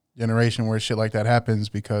generation where shit like that happens,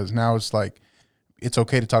 because now it's like it's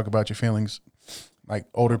okay to talk about your feelings. Like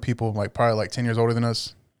older people, like probably like 10 years older than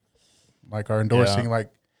us, like are endorsing, Yeah.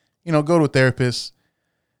 like, go to a therapist,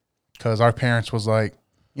 because our parents was like,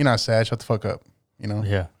 you're not sad, shut the fuck up,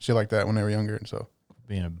 yeah, shit like that when they were younger, and so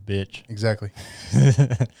being a bitch. exactly.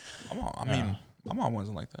 I mean, my mom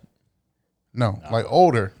wasn't like that. No, like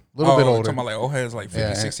older, a little bit older. Talking about like old heads, like 50,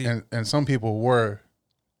 Yeah, 60. and some people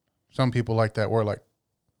like that were like,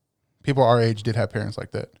 people our age did have parents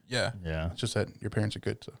like that. Yeah. Yeah, It's just that your parents are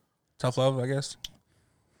good. So Tough love, I guess.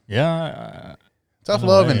 yeah. tough in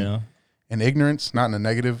a love way, and, you know? and ignorance, not in a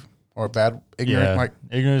negative or bad ignorant. Yeah, Like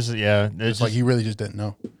ignorance. Yeah, it's like you really just didn't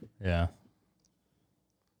know. yeah.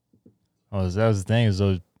 Oh, that was the thing, is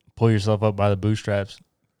those pull yourself up by the bootstraps.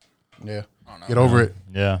 Yeah, I don't know. get over it.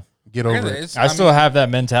 Yeah, Get I over guess it. it's- I still mean, have that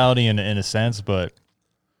mentality in a sense, but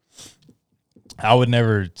I would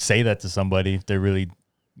never say that to somebody if they're really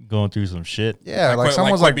going through some shit. Yeah, like quit-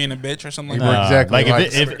 someone's quit like, being a bitch or something like Nah. that. exactly, Like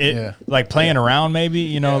like- if it yeah. like playing around,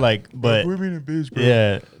 maybe, like, but "We're being a bitch, bro."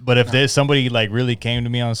 yeah, but if there's somebody like really came to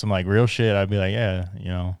me on some like real shit, I'd be like, yeah,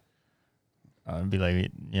 I'd be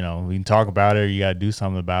like, we can talk about it, or you got to do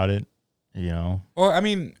something about it, Well, I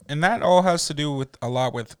mean, and that all has to do with a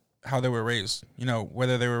lot with how they were raised.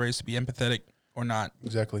 Whether they were raised to be empathetic or not.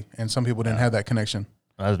 Exactly. And some people didn't have that connection.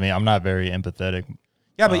 That's me. I'm not very empathetic.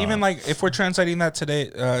 Yeah, but even like if we're translating that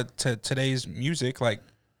today to today's music, like,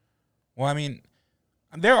 well, I mean,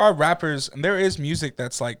 there are rappers and there is music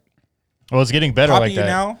that's like Well, it's getting better like poppy that.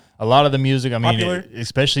 now. A lot of the music, I mean, Popular.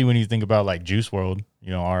 especially when you think about like Juice WRLD,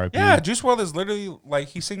 RIP. Yeah, Juice WRLD is literally like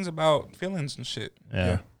he sings about feelings and shit.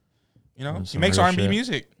 Yeah. He Some makes real R&B shit.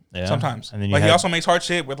 music Yeah. sometimes. And then you Like he had- also makes hard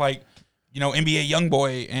shit with like, NBA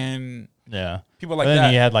YoungBoy and Yeah. people like But then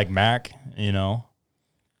that. you had like Mac,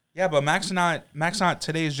 Yeah, but Mac's not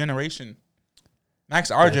today's generation.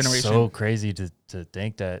 Mac's our It's generation. so crazy to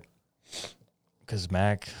think that, because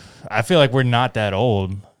Mac, I feel like we're not that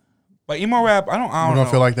old. But emo rap, I don't We're know.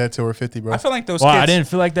 gonna feel like that till we're 50, bro. I feel like those Well, kids. I didn't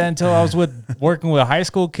feel like that until I was working with high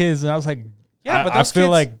school kids, and I was like, Yeah, but I those feel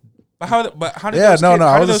kids- like But how did Yeah, those no, kids, no.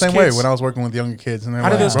 how I did was the those same way kids- when I was working with younger kids, and they're How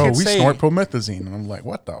did like, those "Bro, kids we say- snort promethazine," and I'm like,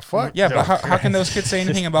 "What the fuck?" Yeah, but how can those kids say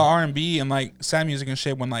anything about R&B and like sad music and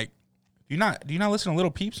shit when like do you not listen to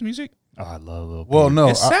Little Peeps music? oh, I love Lil Well, Peep. no,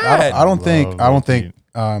 It's I sad. don't think, Love I don't Lil think,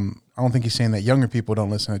 I don't think he's saying that younger people don't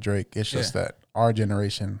listen to Drake. It's just Yeah. that our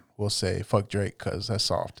generation will say "fuck Drake" because that's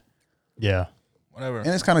soft, Yeah, Whatever. and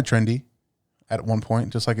it's kind of trendy at one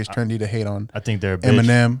point, just like it's trendy to hate on I think they're a bitch.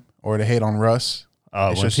 Eminem or to hate on Russ.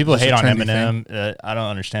 Oh, It's when just- people it's hate a on trendy Eminem, I don't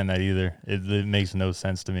understand that either. It makes no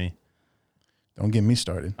sense to me. Don't get me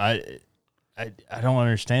started. I don't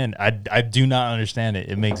understand. I do not understand it.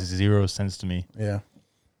 It makes zero sense to me. Yeah,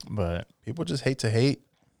 But people just hate to hate.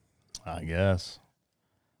 I guess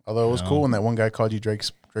Although it was No. cool when that one guy called you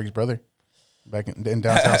Drake's brother back in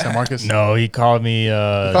downtown San Marcos. no. He called me. He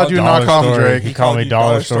called you Dollar knockoff Store- Drake. He called me you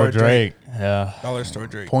Dollar Store Drake. Yeah, Dollar Store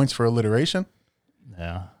Drake. Points for alliteration.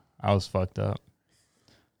 yeah. I was fucked up.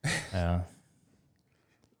 Yeah.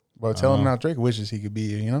 Well, tell him now Drake wishes he could be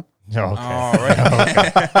you. You know. Okay. All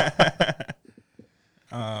right.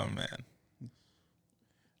 Oh man.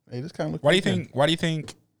 Hey, this kind of look. Why do you pretty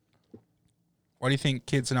think? Why do you think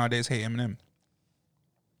kids nowadays hate Eminem?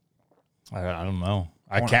 I don't know.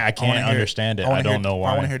 I wanna- can't. I I can't wanna hear- understand it. wanna I don't hear- know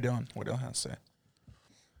I want to why. hear Dylan. What Dylan has to say. good?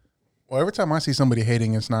 Well, every time I see somebody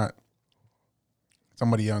hating, it's not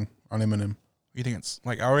somebody young on Eminem. You think it's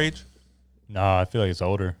like our age? No, I feel like it's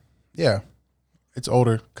older. Yeah, it's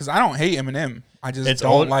older. Because I don't hate Eminem. I just It's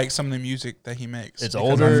don't old- like some of the music that he makes. It's because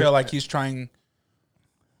older- I feel like he's trying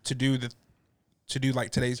to do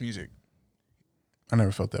like today's music. I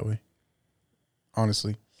never felt that way.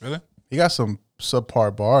 Honestly, Really? he got some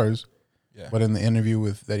subpar bars, Yeah. but in the interview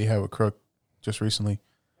with that he had with Crook just recently,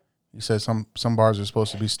 he said some bars are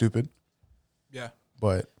supposed to be stupid, Yeah.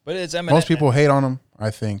 but But it's Eminem. most people hate on him. I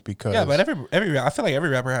think because Yeah, but I feel like every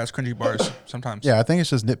rapper has cringy bars sometimes. yeah, I think it's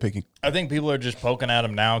just nitpicking. I think people are just poking at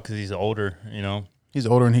him now because he's older. You know. He's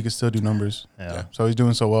older and he can still do numbers, Yeah. so he's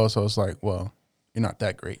doing so well. So it's like, well, you're not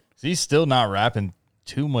that great. He's still not rapping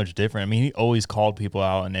too much different. I mean, he always called people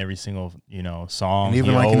out in every single song. And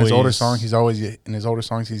even He like in his older always- songs,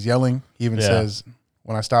 he's yelling. He even Yeah. says,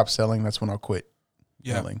 "When I stop selling, that's when I'll quit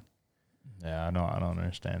Yeah. yelling." Yeah, I don't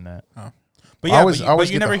understand that. But I yeah, always- but I always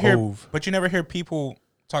you get the never hear. Hove. But you never hear people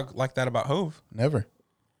talk like that about Hove. Never.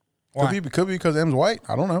 Why? Could be because M's white.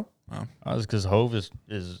 I don't know, That's because Hove is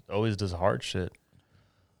always does hard shit.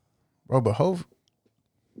 bro. But Hove,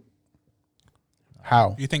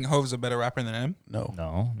 how? You think Hove's a better rapper than him? No,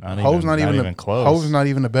 No, Hove's not even a, close. Hove's not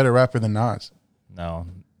even a better rapper than Nas. No,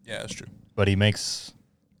 Yeah, that's true. but he makes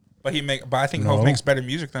But I think No. Hove makes better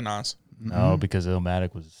music than Nas. no because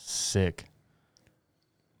Illmatic was sick.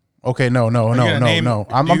 Okay, no. Are you gonna name-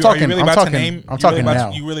 I'm are you talking. really I'm about to talking. name- I'm you talking really about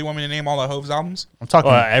now. to- You really want me to name all of Hove's albums? I'm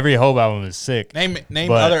talking. Well, every Hove album is sick. Name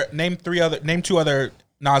But- name two other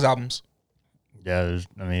Nas albums. Yeah,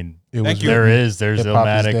 I mean, It Thank was you. there's Hip-hop is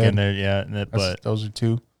Illmatic dead. in there. Yeah, and it- but those are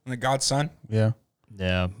two. And the God's Son. Yeah.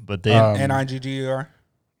 but they NIGGER.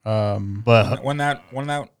 but When that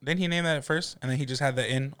didn't he name that at first, and then he just had the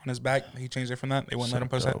N on his back. He changed it from that. They wouldn't let him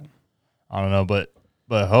post that. dope. I don't know, but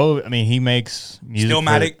Hove, I mean, he makes music.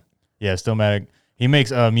 Stillmatic. Yeah, Stillmatic. He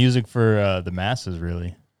makes music for the masses,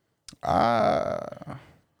 really. I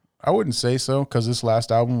wouldn't say so because this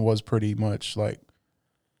last album was pretty much like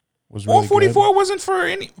was really 444 wasn't for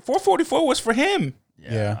any. 444 was for him.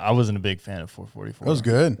 Yeah. I wasn't a big fan of 444. It was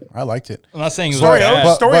good. I liked it. I'm not saying it was Story, bad.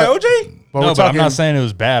 but- Story OJ. But no, we're but I'm talking, not saying it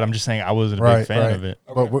was bad. I'm just saying I wasn't a big fan of it.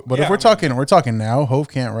 But Yeah. if we're talking now, Hove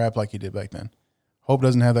can't rap like he did back then. Hove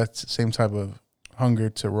doesn't have that same type of hunger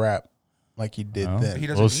to rap like he did No. then. He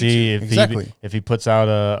doesn't We'll need see if Exactly. he puts out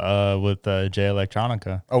with Jay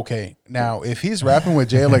Electronica. Okay, now if he's rapping with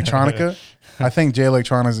Jay Electronica, I think Jay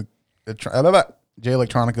Electronica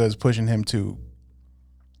is pushing him to.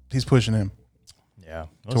 He's pushing him Yeah,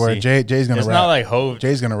 to where Jay's gonna It's rap. not like Hove.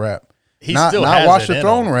 Jay's gonna rap. He not still not has Watch it the in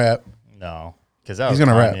Throne him. rap. No, because that He's was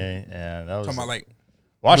gonna rap. Kanye. Yeah, that was Talking about like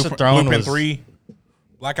Watch the Throne Blueprint was 3,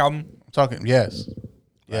 Black Album. I'm talking yes, Black,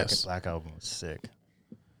 yes. Black Album was sick.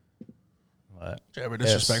 What? Did you ever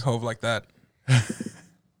disrespect Hove like that?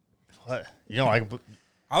 What? You don't like?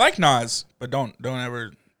 I like Nas, but don't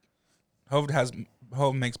ever.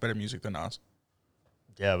 Hove makes better music than Nas.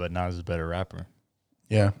 Yeah, but Nas is a better rapper.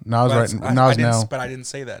 Yeah, Nas But right. I Nas didn't- now. But I didn't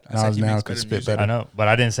say that. I Nas said he now makes could better spit music. better. I know, but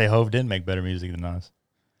I didn't say Hove didn't make better music than Nas.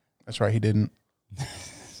 That's right. He didn't.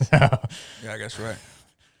 Yeah, I guess you're right.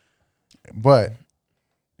 But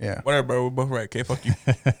yeah, Whatever, bro. We're both right. Okay, fuck you.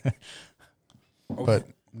 but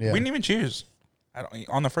yeah. We didn't even cheers. I don't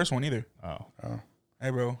on the first one either. Oh, Hey,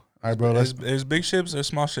 bro. All right, bro. There's big ships. There's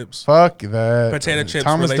small ships. Fuck that. Potato chips,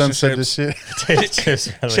 Thomas done said this shit.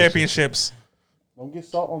 Championships. Don't get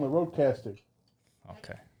salt on the roadcaster.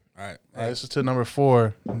 Okay. All right. All right, this is to number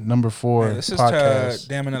 4. Number 4 Hey, this is podcast. to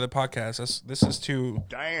damn another podcast. This is to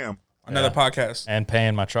Damn. another podcast. And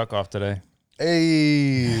paying my truck off today.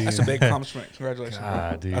 Hey, That's a big accomplishment. Congratulations, bro.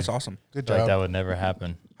 God, dude. That's awesome. good Like job. that would never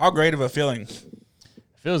happen. How great of a feeling.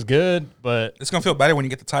 Feels good, but It's gonna feel better when you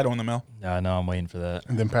get the title in the mail. I know I'm waiting for that.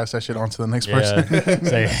 And then pass that shit on to the next person. Yeah.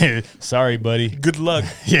 Say, sorry, buddy. Good luck.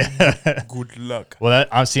 Yeah. Good luck. Well,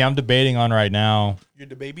 I'm debating on right now. You're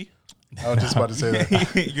the baby. I was just about to say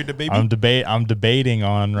that. You're the baby. I'm debating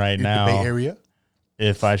on right The Bay now Area.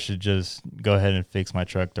 if I should just go ahead and fix my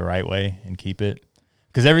truck the right way and keep it.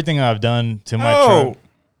 Because everything I've done to my No.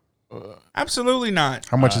 Absolutely not.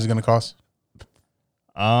 How much is it going to cost?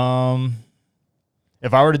 truck,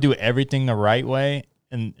 if I were to do everything the right way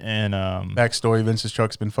and Backstory: Vince's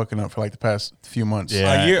truck's been fucking up for like the past few months.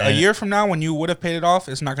 Yeah. A and- year from now, when you would have paid it off,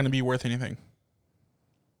 it's not going to be worth anything.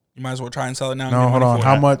 You might as well try and sell it now. and No, get hold money on. for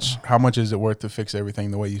How it. much? How much is it worth to fix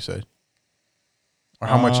everything the way you said? Or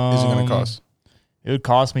how much is it going to cost? it would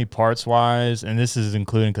cost me parts wise, and this is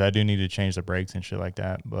including because I do need to change the brakes and shit like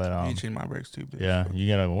that. But I need to change my brakes too. Bitch. yeah, you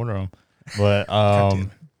gotta order them. But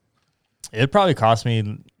damn it'd probably cost me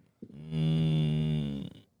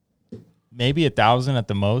maybe $1,000 at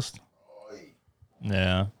the most.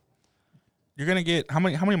 Yeah, You're gonna get how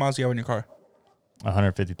many miles do you have in your car?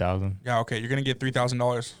 150,000. Yeah, okay. You're gonna get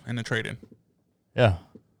 $3,000 in the trade-in. Yeah,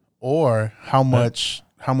 Or how much?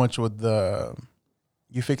 How much would the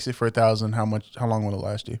you fix it for $1,000? How long will it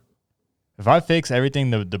last you? if I fix everything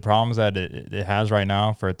the problems that it has right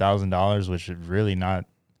now for $1,000, which is really not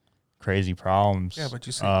crazy problems. Yeah, but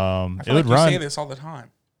you see, it I feel would like you run. say this all the time.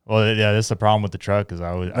 Well, yeah, that's the problem with the truck is I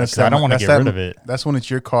that- don't want to that's get rid that- of it. That's when it's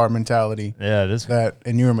your car mentality Yeah, this. that,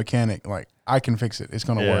 and you're a mechanic. Like I can fix it. It's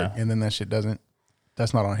gonna Yeah. work. And then that shit doesn't.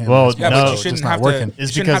 That's not on him. Well, That's Yeah, No, but you it's shouldn't not have to. working. You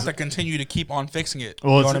It's shouldn't have because- to continue to keep on fixing it.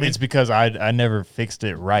 Well, You know what I mean? it's because I never fixed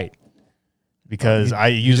it right. Because You- I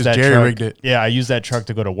you use just that jerry-rigged truck. it. Yeah, I use that truck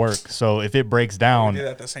to go to work. So if it breaks We down, did it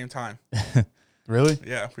at the same time. Really?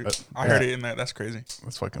 Yeah, I heard it in that. That's crazy,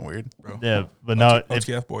 That's fucking weird. bro. yeah, but no,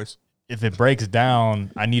 OTF boys. if it breaks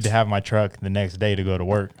down, I need to have my truck the next day to go to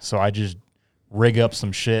work. So I just rig up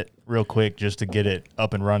some shit real quick just to get it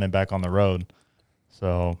up and running back on the road.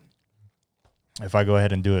 So if I go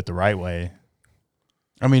ahead and do it the right way,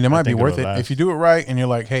 I mean, it might be think worth it'll it last. if you do it right, and you're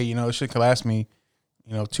like, hey, this shit could last me,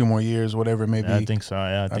 2 more years, whatever it may yeah, I be. think so.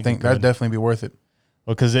 Yeah, I think it that'd could. definitely be worth it.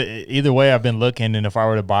 Well, because either way, I've been looking, and if I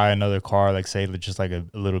were to buy another car, like say just like a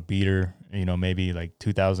little beater, maybe like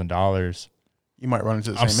 $2,000, You might run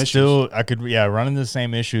into the I'm same issues. still I could run into the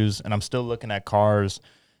same issues, and I'm still looking at cars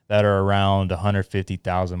that are around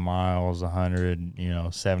 150,000 miles,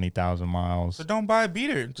 70,000 miles. So don't buy a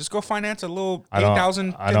beater. Just go finance a little I don't-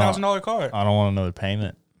 $8,000, I don't- $10,000 car. I don't want another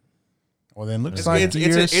payment. Well, then looks It's, like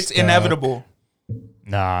it's inevitable.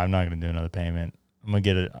 Nah, I'm not gonna do another payment. I'm gonna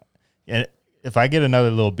get it. And if I get another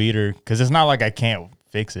little beater, because it's not like I can't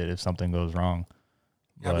fix it if something goes wrong.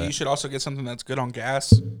 Yeah, but But- you should also get something that's good on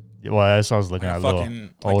gas. Well, that's what I was looking Like at. a Little fucking,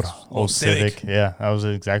 old like, old little Civic. Civic. Yeah, that was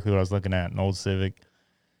exactly what I was looking at. An old Civic.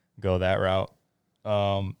 Go that route.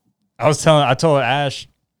 I told Ash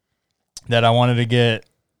that I wanted to get,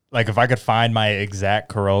 like, if I could find my exact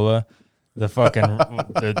Corolla, the fucking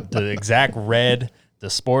the exact red,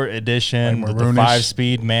 the sport edition, Like the maroonish.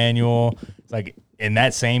 5-speed manual. It's like in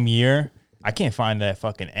that same year, I can't find that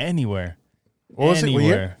fucking anywhere. What was it? What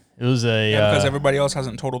year? It was a Yeah, because everybody else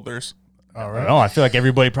hasn't totaled theirs. All I right. don't know. I feel like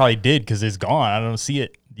everybody probably did because it's gone. I don't see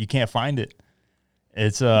it. You can't find it.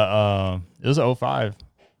 It's it was a 05.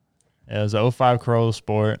 It was a 05 Corolla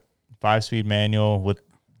Sport, 5-speed manual with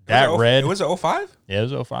that red. It was a 05? Yeah, it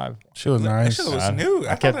was 05. She was That nice. shit was I- new.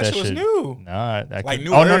 I thought that shit was new. No, I Like could-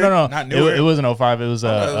 newer, Oh no! not newer. It was an 05. It was It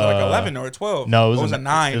a was like 11 or 12. No, it was a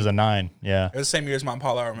 9. It was a 9. Yeah, It was the same year as Mount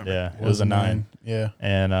Paula, I remember. yeah. It was a 9. Yeah.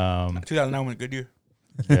 And 2009 was a good year.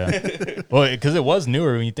 yeah. Well, because it was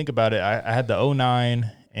newer when you think about it. I had the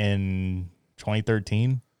 09 in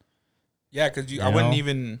 2013. Yeah, because I You wasn't know?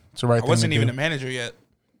 even. It's the right I thing wasn't to even do. a manager yet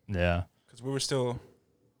Yeah. because we were still.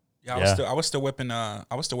 Yeah, Yeah. I was still whipping. I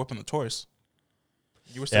was still whipping the Taurus.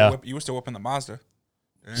 You were still. Yeah. You were still whipping the Mazda.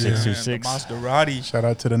 626. The Maserati. Shout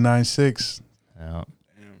out to the 9.6. Yeah.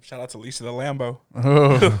 Shout out to Lisa the Lambo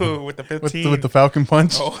Oh, with the with 15. the Falcon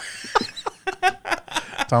Punch. Oh,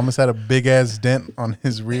 Thomas had a big ass dent on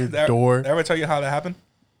his rear door. Did I ever tell you how that happened?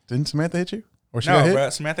 Didn't Samantha hit you? Or she got No, hit? bro.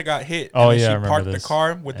 Samantha got hit. Oh, and then yeah, I She remember parked this. the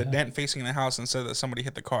car with the dent facing the house and said that somebody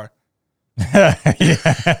hit the car. Yeah.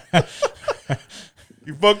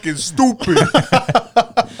 You fucking stupid.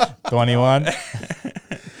 21.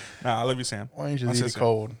 Nah, I love you, Sam. Why ain't you My just eat it sister.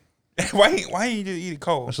 cold? Why ain't you just eat it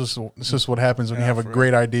cold? It's just what happens when you have a for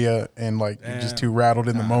great idea and like you're just too rattled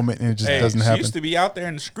in the moment and it just Hey, doesn't she happen. used to be out there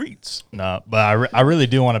in the streets. No, but I really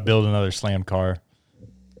do want to build another slam car.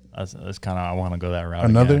 That's kind of I want to go that route.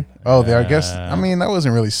 Another? again. Oh, I guess. I mean, that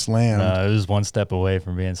wasn't really slammed. it was one step away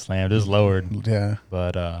from being slammed. It was lowered, Yeah,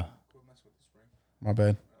 but my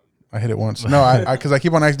bad. I hit it once. No, because I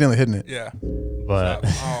keep on accidentally hitting it. Yeah. but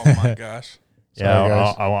Oh my gosh. Sorry,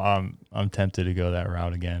 yeah, guys. I'm tempted to go that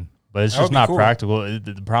route again. But it's That would just be not cool. practical.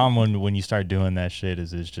 The problem when you start doing that shit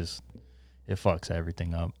is it fucks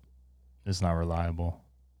everything up. It's not reliable.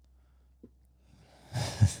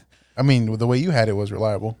 I mean, the way you had it was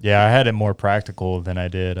reliable. Yeah, I had it more practical than I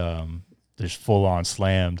did just full on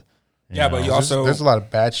slammed. Yeah, but know? you also There's a lot of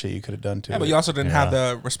bad shit you could have done too. Yeah, but you also didn't have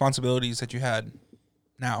Yeah. the responsibilities that you had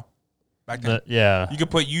now. Back then. Yeah. You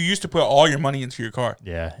used to put all your money into your car.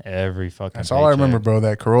 Yeah, every fucking That's all I remember, paycheck. bro.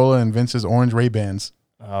 That Corolla and Vince's orange Ray-Bans.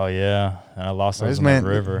 Oh yeah, and I lost those This in man, the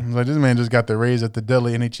river. this man just got the raise at the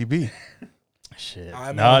deli and HEB. Shit.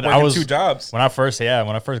 I No, remember I working was 2 jobs. when I first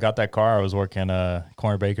got that car. I was working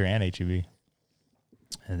Corner Baker and HEB,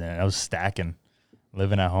 and then I was stacking,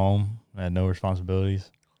 living at home. I had no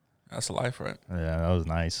responsibilities. That's a life, right? Yeah, that was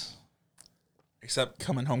nice. Except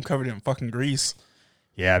coming home covered in fucking grease.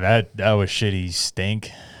 Yeah, that was shitty stink.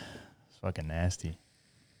 It's fucking nasty.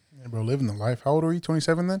 Yeah, bro, living the life. How old were you?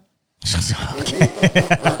 27 then?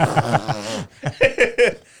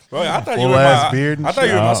 Bro, I thought you Full were ass my beard and I thought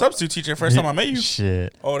you were shit. my substitute teacher first time I met you.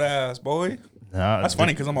 Shit. Old ass boy. No, That's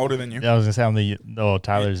funny because I'm older than you. Yeah, I was gonna say I'm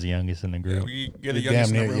Tyler's the youngest in the group. You're the You're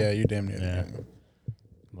youngest damn in the near. room. Yeah, you're damn near. the Yeah. young.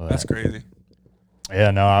 But, That's crazy.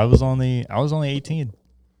 yeah, no, I was only 18.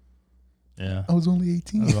 Yeah, I was only I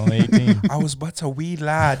 18. was only 18. I was but a wee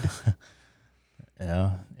lad.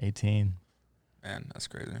 Yeah, 18. Man, that's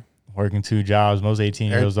crazy. Working 2 jobs. Most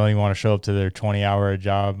 18-year-olds don't even want to show up to their 20-hour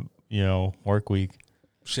job, work week.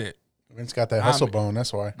 Shit. Vince got that hustle bone.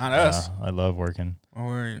 That's why. Not us. I love working. Where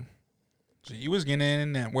were you? So you was getting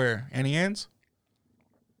in at where? Annie Ann's?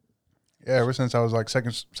 Yeah, ever since I was like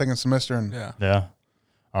second semester and Yeah. Yeah.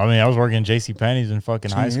 I mean, I was working J.C. Penney's in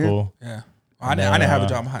fucking high Senior year? school. Yeah. I didn't have a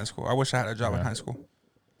job in high school. I wish I had a job in high school.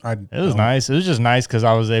 I It was nice. It was just nice because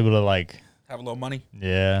I was able to Have a little money.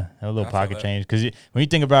 have a little I feel pocket that. change. Because when you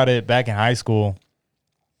think about it, back in high school,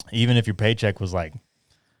 even if your paycheck was like,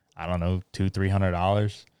 I don't know,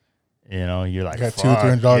 $200-$300, you're like, got fuck,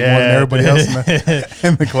 $200-$300 more than everybody else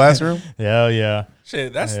in the classroom. Hell yeah.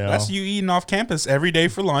 Shit, that's Yeah. that's you eating off campus every day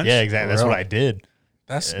for lunch. Yeah, exactly. That's For what real. I did.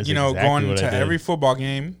 That's That's going exactly what I to did. every football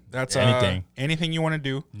game. That's Anything. anything you want to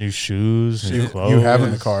do. New shoes, new You, clothes. you have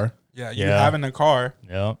in the car. Yeah, you Yeah. have in the car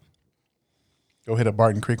Yep. Go hit a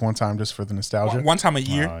Barton Creek one time just for the nostalgia. one time a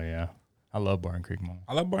year. Oh, yeah. I love Barton Creek Mall.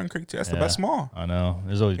 I love Barton Creek too. That's the Yeah. best mall. I know.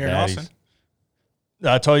 There's always Here in baddies. Austin.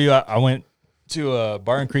 I told you I went to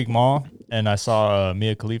Barton Creek Mall and I saw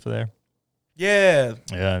Mia Khalifa there. Yeah.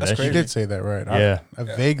 Yeah, That's that crazy. You did say that right. Yeah. I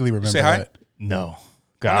vaguely remember say hi? that. No, Why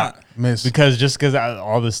God, not? Miss. because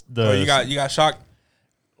all this Oh, you got shocked.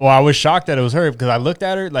 Well, I was shocked that it was her because I looked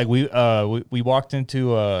at her like we walked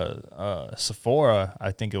into Sephora,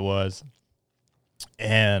 I think it was,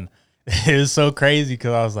 and it was so crazy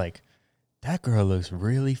because I was like, that girl looks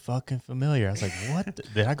really fucking familiar. I was like, what?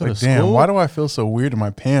 Did I go Like, to damn, school? why do I feel so weird in my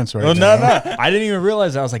pants right Oh, now? no. I didn't even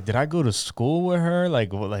realize. I was like, did I go to school with her?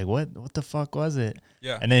 Like what the fuck was it?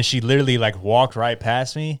 Yeah. And then she literally like walked right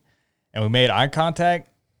past me, and we made eye contact,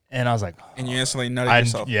 and I was like, And you instantly nutted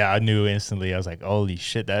yourself. I knew instantly. I was like, holy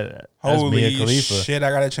shit, that's Mia Holy Khalifa. shit! I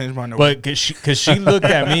gotta change my underwear. But cause she looked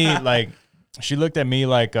at me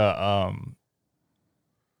like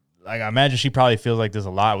I imagine she probably feels like there's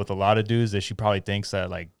a lot with a lot of dudes that she probably thinks that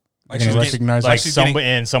like I can recognize like she's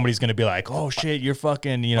somebody's gonna be like, oh shit, you're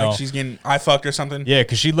fucking, like she's getting I fucked or something. yeah,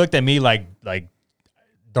 because she looked at me like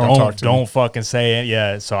Don't talk to me. don't fucking say it.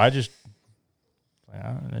 Yeah, so I just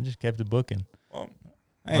kept it booking. Well,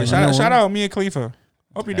 hey, Well, shout out Mia Khalifa.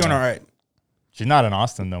 Hope you're doing all right. She's not in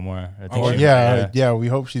Austin no more. I think Oh, she- Yeah. We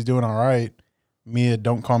hope she's doing all right. Mia,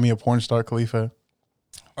 don't call me a porn star, Khalifa.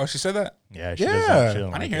 Oh, she said that. yeah. She Yeah. doesn't, she don't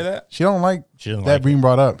I like didn't it. hear that. She don't like She doesn't that like being it.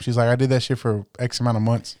 brought up. She's like, I did that shit for X amount of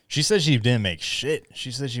months. She said she didn't make shit.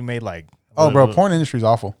 She said she made like Oh, what- bro, what- porn industry's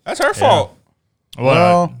awful. That's her fault.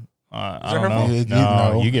 Well, I it don't her know. fault?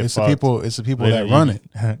 No, you get it's the fucked. people. It's the people that Literally, run you- it.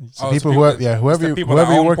 It's Oh, the it's the people people who, that- yeah, it's whoever the people that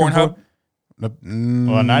whoever you're own working Pornhub?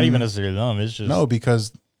 for. Well, not even necessarily them. It's just No,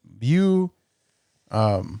 because you,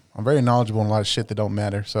 I'm very knowledgeable in a lot of shit that don't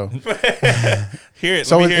matter. So, Hear it.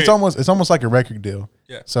 so let me hear it's it. almost like a record deal.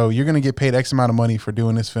 Yeah. So you're gonna get paid X amount of money for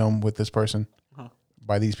doing this film with this person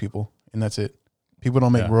by these people, and that's it. People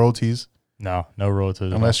don't make royalties No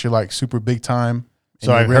royalties. unless you're like super big time. And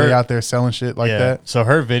So you're I've really heard- out there selling shit like that. So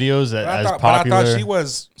her videos But as I popular. thought she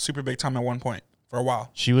was super big time at one point for a while.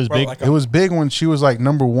 She was Bro, big. like It was big when she was like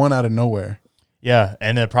number one out of nowhere. Yeah,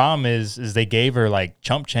 and the problem is they gave her like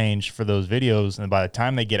chump change for those videos, and by the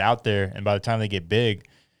time they get out there and by the time they get big,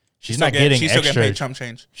 she's not getting She's still extra. getting paid chump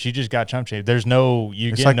change. She just got chump change. There's no you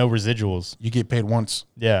It's get like- no residuals. You get paid once.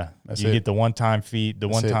 Yeah, That's you it. get the one time fee, the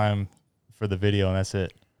That's one it. time for the video, and that's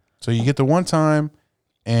it. So you get the one time,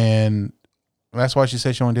 and that's why she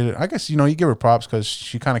said she only did it. I guess, you give her props because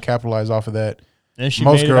she kind of capitalized off of that. And she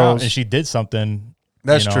Most made it out, girls- and she did something.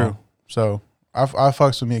 That's you know. true. So I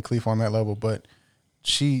fucks with Mia Khalifa on that level, but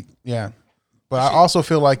But I also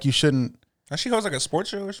feel like you shouldn't. Now she hosts like a sports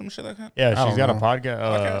show or some shit like that. Yeah, I she's don't got a know. podcast.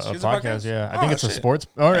 Podcast? A She has a podcast. podcast? Yeah, I Oh, think it's a shit. sports.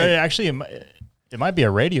 Or Hey. actually, it might be a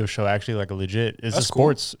radio show. Actually, like a legit. It's That's a cool.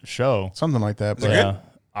 sports show. Something like that. Is it But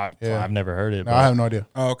Yeah, Yeah. I've never heard it. no, but- I have no idea.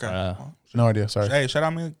 Oh, okay. No idea. Sorry. Hey, shout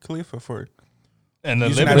out Mia Khalifa for and the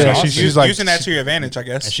using lived that, in to, she's Austin. like- using that to your advantage, I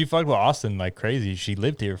guess. And she fucked with Austin like crazy. She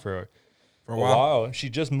lived here for For a while. She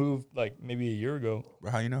just moved like maybe a year ago.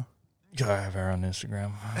 Bro, how you know? I have her on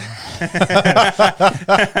Instagram.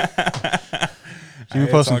 She be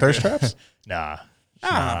Hey, posting it's all thirst good. traps? Nah.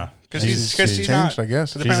 Because She's she's changed, not. I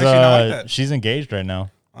guess. She's She's apparently not like that. she's engaged right now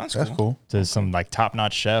Oh, that's, That's cool. cool. to some like top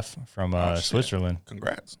notch chef from shit. Switzerland.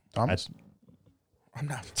 Congrats. Thomas. I'm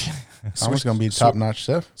not. Thomas gonna be top notch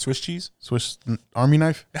chef. Swiss cheese? Swiss Army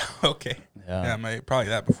knife. Okay. Yeah. Yeah, mate. Probably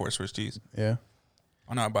that before Swiss cheese. Yeah.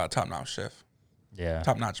 I'm not about top notch chef. Yeah.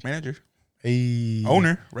 Top notch manager. Hey.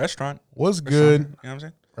 Owner. Restaurant. Was Restaurant, good. You know what I'm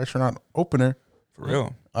saying? Restaurant opener. For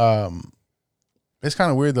real. It's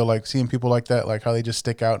kind of weird though, like seeing people like that, like how they just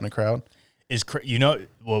stick out in the crowd. Is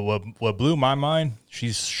what blew my mind?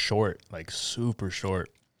 She's short, like super short.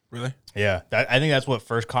 Really? Yeah, I think that's what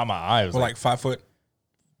first caught my eye. Was Well, like 5 foot.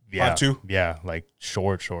 yeah, 5'2"? Yeah, like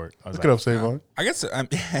short. I was Look it up, Savon. I guess yeah,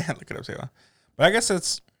 look it up, Savon. But I guess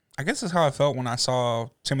it's how I felt when I saw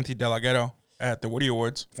Timothy DeLaGhetto at the Woody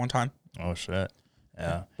Awards one time. Oh shit.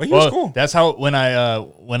 Yeah, But he was cool. That's how when I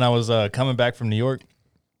was coming back from New York,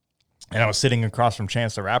 and I was sitting across from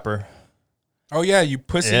Chance the Rapper. Oh yeah, you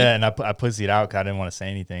pussy. Yeah, and I pussied out because I didn't want to say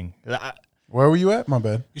anything. Where were you at? My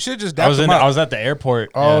bad. You should have just I dapped him up. I was at the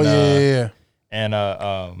airport. Oh and, yeah. And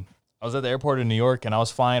I was at the airport in New York, and I was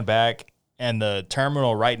flying back, and the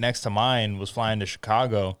terminal right next to mine was flying to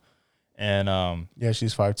Chicago, and Yeah,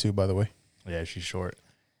 she's 5'2", by the way. yeah, she's short,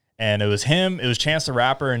 and it was him, it was Chance the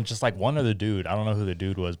Rapper, and just like one other dude. I don't know who the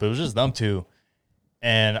dude was, but it was just them two,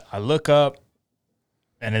 and I look up,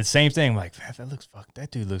 and it's the same thing. I'm like, man,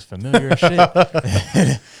 that dude looks familiar as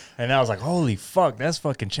shit. And I was like, holy fuck, that's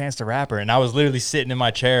fucking Chance the Rapper. And I was literally sitting in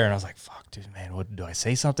my chair, and I was like, fuck, dude, man, what do I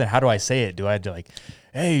say something? How do I say it? Do I like,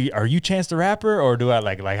 hey, are you Chance the Rapper, or do I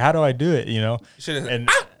like how do I do it? You know? You should have. And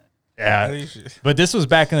Yeah. yeah, but this was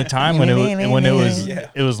back in the time when Yeah.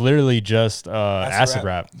 it was literally just acid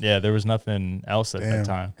rap. rap. Yeah, there was nothing else at Damn. that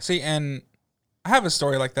time. See, and I have a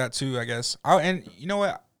story like that too, I guess. And you know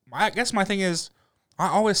what? I guess my thing is, I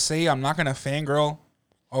always say I'm not gonna fangirl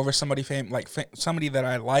over somebody somebody that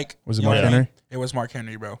I like. Was it You know Mark what I mean? Henry? It was Mark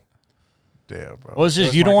Henry, bro. Damn, bro. Well, it's It just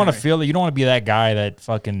was you don't Mark want to Henry. feel it. You don't want to be that guy that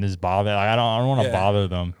fucking is bothered. Like, I don't want to Yeah. bother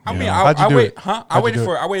them. I you mean, know? How'd you I do wait, it? huh? How'd you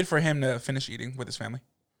do it? I waited for him to finish eating with his family.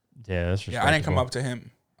 Yeah, that's Yeah, I didn't come respectable. up to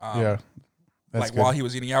him. Yeah. That's Like good. while he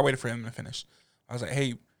was eating, yeah, I waited for him to finish. I was like,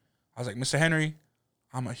 hey, Mr. Henry,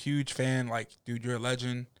 I'm a huge fan. Like, dude, you're a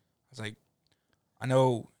legend. I was like, I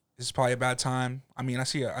know this is probably a bad time. I mean,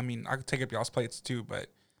 I could take up y'all's plates too, but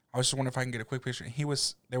I was just wondering if I can get a quick picture. And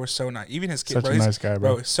they were so nice. Even his kid, Such bro, a nice guy,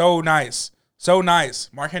 bro. so nice. So nice.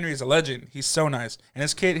 Mark Henry is a legend. He's so nice. And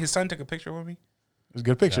his son took a picture with me. It was a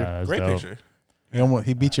good picture. Yeah, that's Great dope. picture.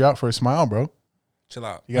 He beat you out for a smile, bro. Chill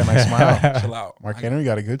out. You got a nice smile. Chill out. Mark Henry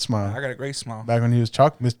got a good I smile. got a great smile. Back when he was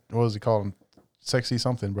what was he called? Sexy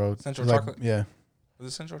something, bro. Central He's like- Chocolate? Yeah,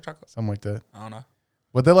 Was it Central Chocolate? something like that. I don't know.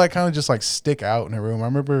 But they like kind of just like stick out in a room. I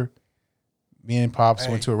remember me and Pops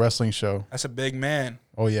Hey. went to a wrestling show. That's a big man.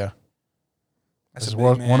 Oh yeah, That's this a is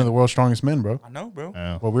big man. one of the world's strongest men, bro. I know, bro.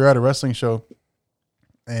 Yeah. Well, we were at a wrestling show,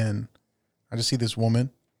 and I just see this woman.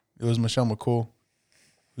 It was Michelle McCool,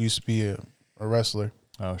 who used to be a wrestler.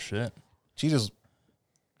 Oh shit. She just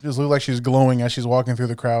looked like she was glowing as she's walking through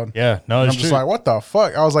the crowd. Yeah. No, And it's I'm just true. like, what the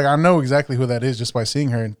fuck? I was like, I know exactly who that is just by seeing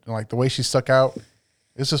her. And like the way she stuck out,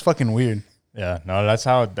 it's just fucking weird. Yeah, no, that's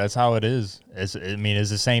how it is. It's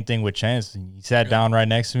the same thing with Chance. He sat down right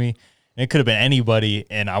next to me. And it could have been anybody,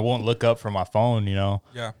 and I won't look up from my phone, you know.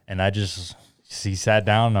 Yeah. And I just he sat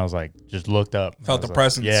down and I was like, just looked up. Felt I was the like,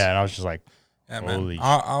 presence. Yeah, and I was just like, Yeah, man. Holy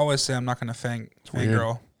I always say I'm not gonna weird.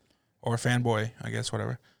 fangirl or fanboy, I guess,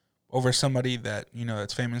 whatever, over somebody that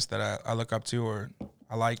that's famous that I look up to or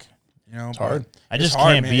I like. It's hard. I It's just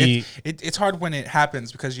hard, can't man. be. It's hard when it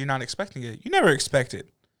happens because you're not expecting it. You never expect it.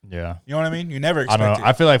 Yeah. You know what I mean? You never I expect don't know. it.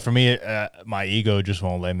 I feel like for me, my ego just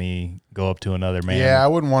won't let me go up to another man. Yeah, I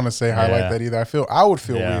wouldn't want to say hi like Yeah. that either. I would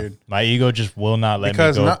feel Yeah. weird. My ego just will not let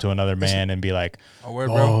Because me go not- up to another man and be like, Oh, word,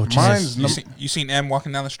 oh, bro. Jesus. Mine's You seen M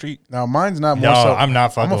walking down the street? Now mine's not more No, so. I'm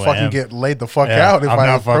not fucking I'm gonna with fucking him. get laid the fuck Yeah, out if I'm I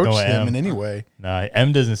not fucking approach with him him. in any way. Nah,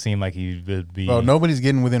 M doesn't seem like he would be. Bro, nobody's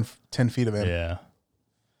getting within 10 feet of him. Yeah.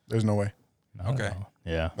 There's no way. I don't Okay. know.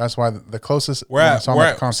 Yeah. That's why the closest. We're when I at saw him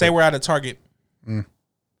at the concert- say we're at a Target. Mm.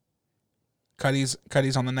 Cuddy's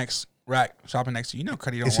on the next rack shopping next to you.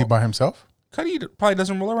 Cuddy don't Is he by himself? Cuddy probably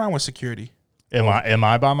doesn't roll around with security. Am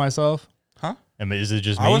I by myself? Huh? Is it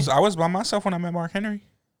just me? I was by myself when I met Mark Henry.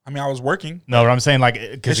 I mean, I was working. No, but I'm saying like,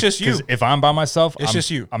 cause, It's just you. 'cause if I'm by myself, It's I'm, just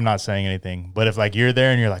you. I'm not saying anything. But if like you're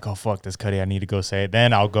there and you're like, oh fuck, this Cuddy, I need to go say it.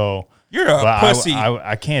 Then I'll go. You're a But pussy.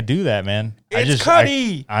 I can't do that, man. It's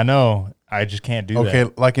Cuddy. I know. I just can't do Okay,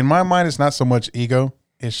 that. like in my mind, it's not so much ego.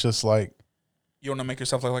 It's just like You want to make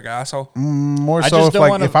yourself look like an asshole? more I so just if don't like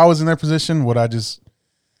wanna- if I was in their position, would I just?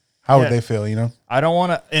 How Yeah. would they feel? You know? I don't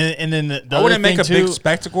want to. And then the I other wouldn't make thing a too, big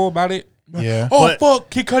spectacle about it. Yeah. Oh But- fuck,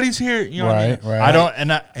 Kid Cudi's here. You know what I mean? Right. Right. I don't.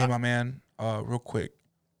 And Hey, my man, real quick,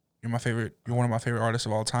 you're my favorite. You're one of my favorite artists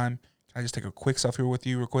of all time. Can I just take a quick selfie with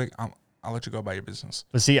you, real quick? I'll let you go about your business.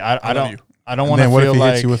 But see, I love don't. you. I don't And want to then what feel if he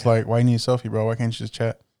like. hits you with like, why you need a selfie, bro? Why can't you just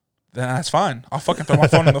chat? Then that's fine. I'll fucking throw my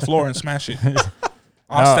phone on the floor and smash it.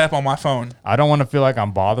 I'll No. step on my phone. I don't want to feel like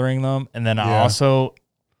I'm bothering them, and then Yeah.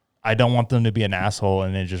 I don't want them to be an asshole,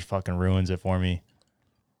 and it just fucking ruins it for me.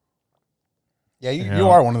 Yeah, you know.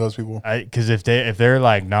 are one of those people. Because if they're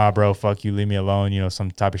like, nah, bro, fuck you, leave me alone,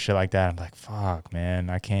 some type of shit like that, I'm like, fuck, man,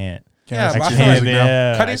 I can't. Yeah, ask but I you feel for like- music now.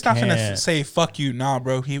 Yeah, Cuddy's I not gonna can't. say fuck you, nah,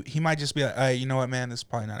 bro. He might just be like, hey, you know what, man, this is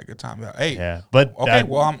probably not a good time. But, hey, Yeah, but okay,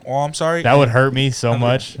 that, I'm sorry. that would hurt me so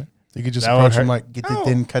much. You could just That would approach him hurt. like, get No. the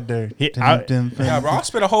din cut there. Yeah, bro. I'll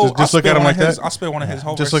spit a whole. Just look at him like that? I'll spit one of his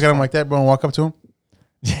whole. Just look at him like that, bro, and walk up to him.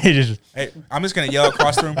 Just, Hey, I'm just gonna yell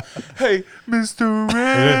across the room. Hey, Mr.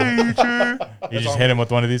 Ranger. you just hit him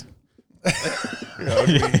with one of these.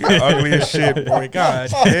 Ugly as shit, boy. God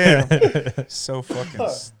damn. So fucking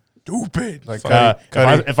stupid. Like, Fuck.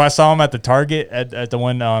 Cuddy. If I saw him at the Target at the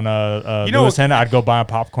one on You know Lewis what- Henna, I'd go buy a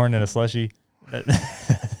popcorn and a slushie.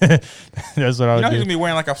 That's what I You would know he's do. gonna be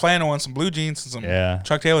wearing like a flannel and some blue jeans and some Yeah.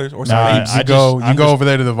 Chuck Taylors or Nah, something. I'm You go just- over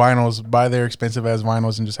there to the vinyls, buy their expensive ass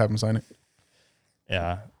vinyls, and just have them sign it.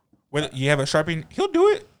 Yeah. With you have a Sharpie, he'll do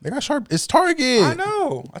it. They got sharp. It's Target. I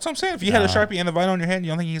know. That's what I'm saying. If you had a Sharpie and the vinyl in your hand,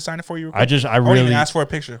 you don't think he can sign it for you? I wouldn't wouldn't really even ask for a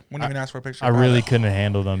picture. Wouldn't even ask for a picture. I really couldn't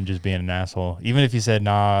handle them just being an asshole. Even if he said,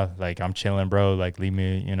 nah, like I'm chilling, bro, like leave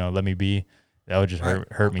me, let me be. That would just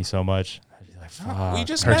hurt me so much. I'd be like, fuck. We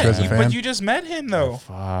just Hurt you met, as a you, fan? but you just met him though.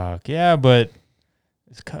 Fuck. Yeah, but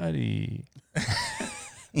it's Cuddy.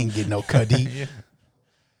 Ain't get no cuddy.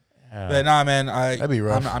 Yeah. But nah, man, That'd be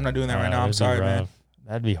rough. I'm not doing that right now. That'd I'm be sorry, man. rough.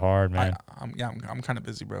 That'd be hard, man. I'm kind of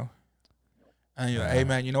busy, bro. And you're like, hey,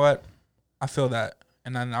 man, you know what? I feel that,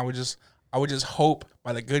 and then I would just hope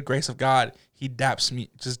by the good grace of God, he daps me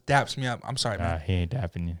up. I'm sorry, Nah, man. he ain't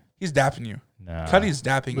dapping you. He's dapping you. Nah. Cuddy's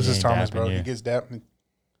dapping This you. is ain't Thomas, dapping bro. you. He gets dapped.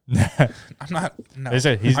 I'm not. No. They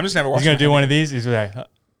said he's, I'm just never he's watching. gonna do one of these. He's like,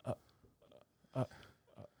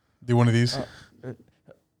 Do one of these.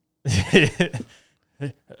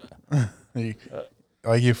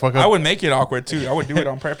 Like you fuck I up. would make it awkward too. I would do it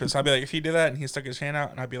on purpose. I'd be like, if he did that and he stuck his hand out,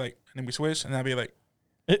 and I'd be like, and then we switch, and I'd be like,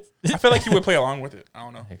 I feel like he would play along with it. I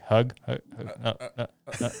don't know. like, hug.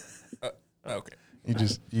 Okay. You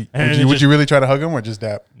just. And Would it you just- really try to hug him or just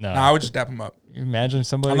dap? No, No, I would just dap him up. you imagine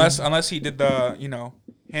somebody. Unless he did the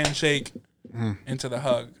handshake into the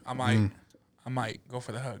hug, I might go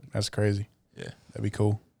for the hug. That's crazy. Yeah, That'd be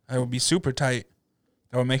cool. that would be super tight.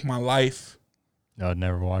 That would make my life. I'd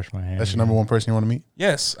never wash my hands. That's your number one person you want to meet.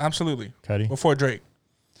 Yes, absolutely. Cuddy. Before Drake,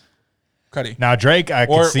 Cuddy. Now Drake, I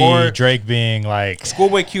Or- could see or- Drake being like,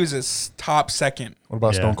 Schoolboy Q's is top second. What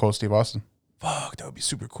about Yeah. Stone Cold Steve Austin? Fuck, that would be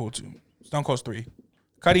super cool too. Stone Cold's 3.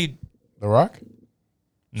 Cuddy, The Rock?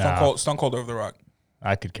 nah, Stone Cold over the Rock.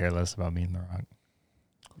 I could care less about meeting The Rock.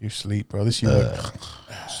 You sleep, bro. This you look.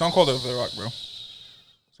 Stone Cold over the Rock, bro.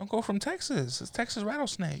 Stone Cold from Texas. It's Texas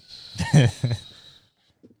rattlesnake.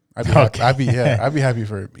 I'd be, Okay. I'd be happy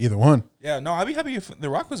for either one. Yeah, no, I'd be happy if The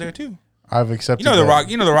Rock was there too. I've accepted. You know The that. Rock.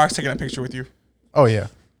 You know The Rock's taking a picture with you. Oh yeah.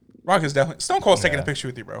 Rock is definitely Stone Cold's taking Yeah. a picture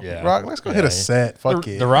with you, bro. Yeah. Rock, let's go hit a set. Fuck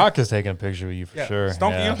The it. Rock is taking a picture with you for Yeah. sure. You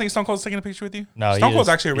don't think Stone Cold's taking a picture with you? No, Stone he Cold's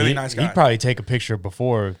is. actually a really nice guy. He'd probably take a picture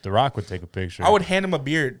before The Rock would take a picture. I would hand him a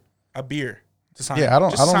beer to sign. Yeah, I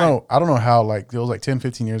don't Just sign. know. I don't know how, like, it was like 10,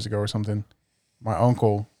 15 years ago or something. My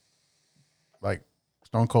uncle, like,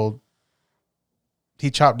 Stone Cold, he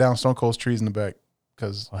chopped down Stone Cold's trees in the back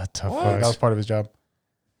because What the What? fuck? that was part of his job.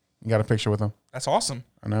 You got a picture with him. That's awesome.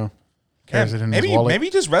 I know. Yeah, Carries it in maybe his wallet. maybe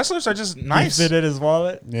just wrestlers are just nice. Keeps it in his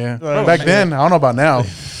wallet. Yeah. Bro, back man. then, I don't know about now.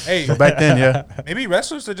 Hey, But back then, yeah, maybe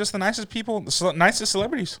wrestlers are just the nicest people, the nicest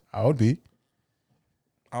celebrities. I would be.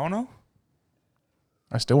 I don't know.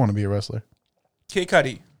 I still want to be a wrestler. Kid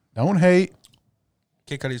Cudi. Don't hate.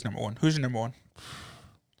 Kid Cudi's number one. Who's your number one?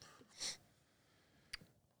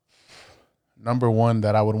 Number one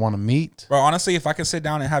that I would want to meet. Bro, honestly, if I could sit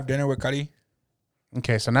down and have dinner with Cudi,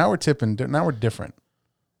 Okay, so now we're tipping. Now we're different.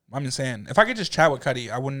 I'm just saying, if I could just chat with Cudi,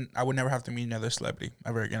 I would never have to meet another celebrity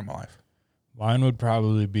ever again in my life. Mine would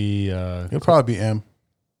probably be. It'll probably be M.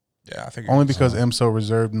 Yeah, I figured. Only because M's so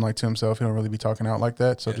reserved and like to himself, he don't really be talking out like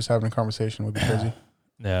that. So just having a conversation would be crazy.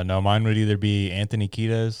 Yeah, no, mine would either be Anthony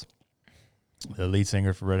Kiedis, the lead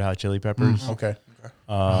singer for Red Hot Chili Peppers. Okay.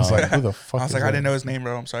 I was like, who the fuck? I was is like, I that? didn't know his name,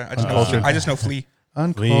 bro. I'm sorry. I just know. Uncultured. I just know Flea. Flea, I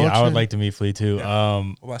Uncultured. would like to meet Flea too. What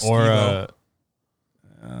about Or Steve-O?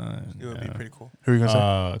 It would be pretty cool. Who are you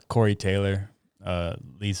gonna say? Corey Taylor,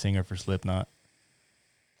 lead singer for Slipknot.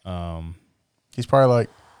 He's probably like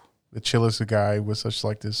the chillest guy with such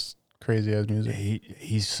like this crazy ass music.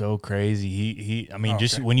 He's so crazy. He I mean, Oh,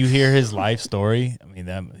 just okay. when you hear his life story, I mean,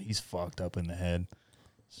 that he's fucked up in the head.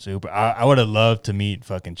 Super. I would have loved to meet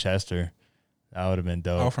fucking Chester. That would have been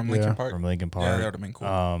dope. Oh, from Linkin Yeah. Park. from Linkin Park. Yeah, that would have been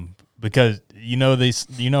cool. Because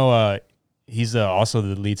he's also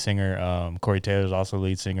the lead singer. Corey Taylor's also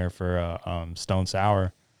lead singer for Stone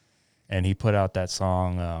Sour, and he put out that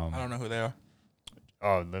song. I don't know who they are.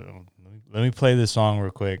 Oh, let me play this song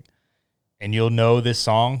real quick, and you'll know this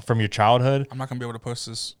song from your childhood. I'm not gonna be able to post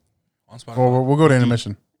this on Spotify. Well, we'll go to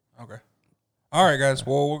intermission. Okay. All right, guys.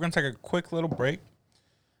 Well, we're gonna take a quick little break,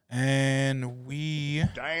 and we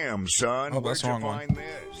Damn, son. Oh, that's Where'd the you wrong one. find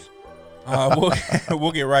this?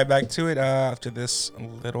 we'll get right back to it after this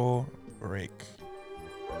little break.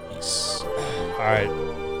 Peace. All right.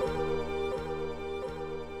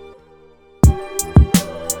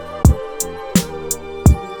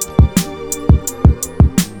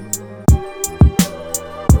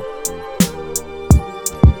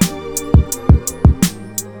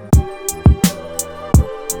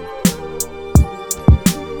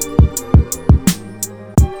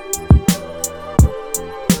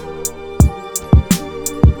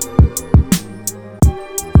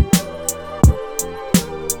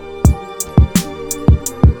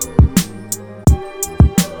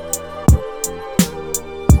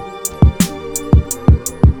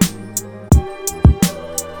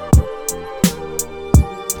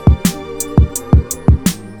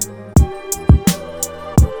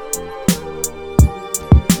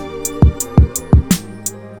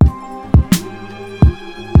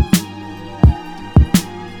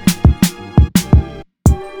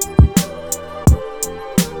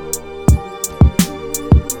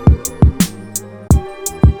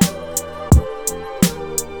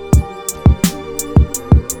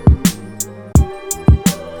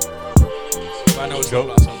 I know it's Go.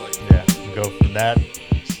 about somebody. Yeah, go from that. Turn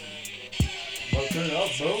it up,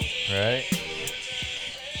 bro. Right.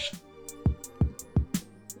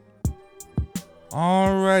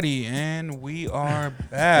 Alrighty, and we are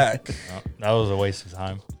back. Oh, that was a waste of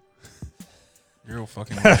time. You're a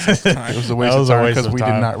fucking waste of time. It was a That waste of was a time waste because of we did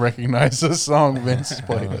time. not recognize the song Vince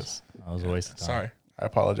played us. That was a waste of time. Sorry. I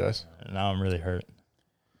apologize. Now I'm really hurt.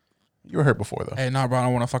 You were hurt before though. Hey, nah, bro. I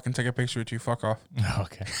don't want to fucking take a picture with you. Fuck off.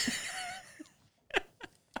 Okay.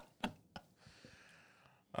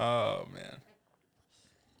 Oh man.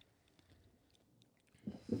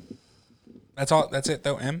 That's all. That's it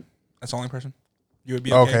though. M. That's the only person. You would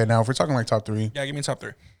be okay. Okay, now if we're talking like top three, Yeah, give me top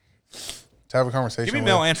three. to have a conversation. Give me with,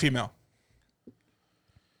 male and female.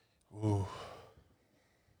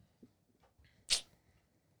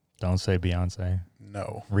 Don't say Beyonce.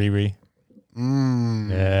 No. Riri.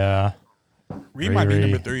 Mm. Yeah. Reed might be Riri.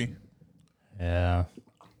 number three. Yeah.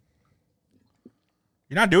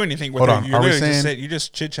 You're not doing anything with Hold her. on, You're are we literally just saying- you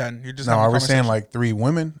just chit chatting. You're just Now, having a are we saying conversation. like 3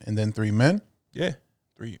 women and then 3 men? yeah,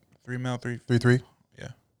 three male, three 3. yeah,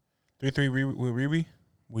 three with Riri.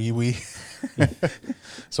 We.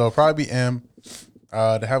 So it'll probably be M.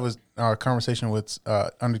 To have a conversation with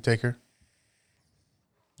Undertaker.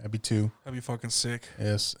 That'd be 2. That'd be fucking sick.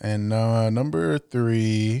 Yes, and number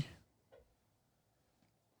 3.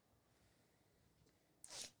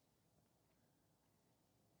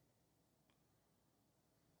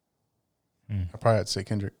 I probably had to say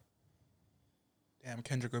Kendrick. Damn,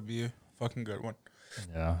 Kendrick would be a fucking good one.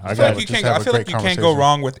 Yeah, I I feel got like it. you Just can't. have I a feel like great you can't go conversation.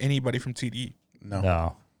 wrong with anybody from TDE. No.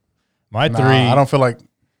 no. My Nah, three. I don't feel like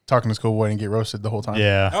talking to Schoolboy and get roasted the whole time.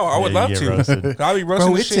 Yeah. Oh, I would yeah, you love get to. roasted. I'll be roasting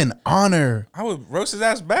Bro, this it's shit. an honor. I would roast his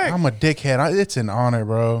ass back. I'm a dickhead. It's an honor,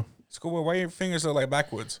 bro. Schoolboy, why your fingers look like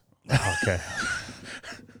backwards? Okay.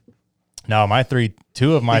 No, my three.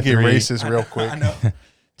 Two of my You get three. racist real quick. I know.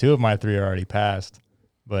 Two of my three are already passed,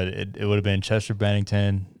 but it would have been Chester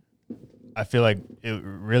Bennington. I feel like it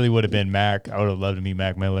really would have been Mac. I would have loved to meet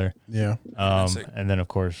Mac Miller. Yeah. sick. And then of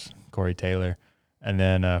course Corey Taylor, and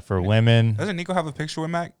then for women, Doesn't Nico have a picture with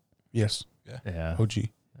Mac? Yes. yeah, OG.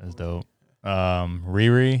 that's dope.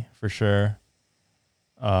 Riri for sure.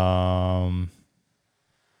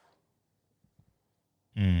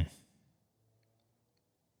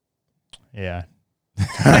 Yeah.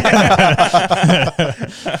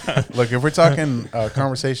 Look, if we're talking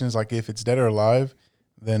conversations like if it's dead or alive,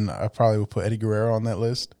 then I probably would put Eddie Guerrero on that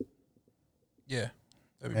list. Yeah.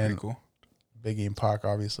 That'd be And- pretty cool. Biggie and Pac,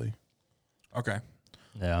 obviously. Okay.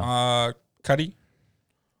 Yeah. Cuddy.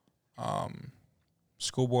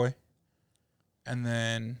 Schoolboy. And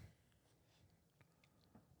then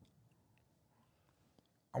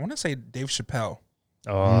I want to say Dave Chappelle.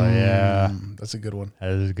 Oh yeah. That's a good one. That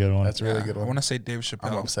is a good one. That's a really good I one. want to say Dave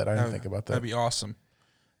Chappelle. I'm upset I didn't think about that. That'd be awesome.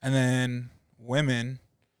 And then women,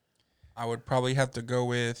 I would probably have to go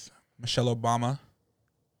with Michelle Obama.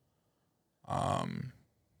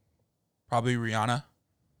 Probably Rihanna.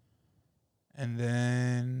 And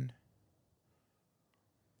then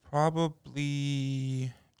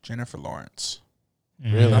probably Jennifer Lawrence.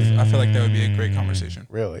 Really? I feel like that would be a great conversation.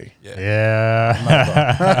 Really? Yeah. Yeah.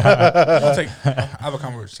 I have a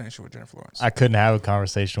conversation with Jennifer Lawrence. I couldn't have a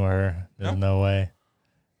conversation with her. There's no way.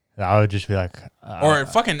 I would just be like, Or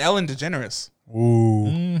fucking Ellen DeGeneres.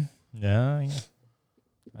 Ooh. yeah,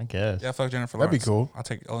 I guess. Yeah, fuck Jennifer That'd be Lawrence. cool. I'll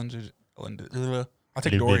take I'll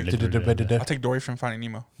take Dory. I'll take Dory from Finding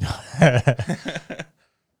Nemo.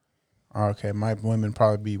 Okay, my women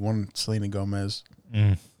probably be one Selena Gomez,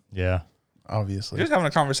 Yeah, obviously. You're just having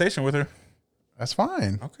a conversation with her. That's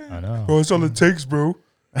fine. Okay. I know. Bro, that's all it takes, bro.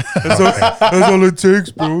 That's all it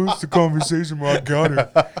takes, bro. It's the conversation, bro. I got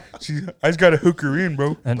her. I just gotta hook her in,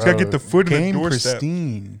 bro. And Just gotta get the foot in the Game doorstep.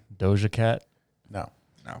 pristine. Doja Cat. No.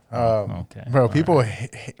 No. Okay. Bro, people,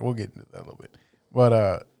 we'll get into that a little bit.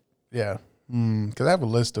 But, yeah. Because I have a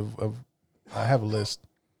list of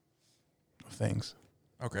things.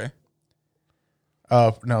 Okay.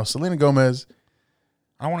 No, Selena Gomez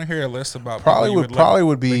I want to hear a list about probably people you would probably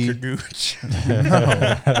would lick be. your gooch.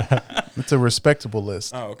 It's a respectable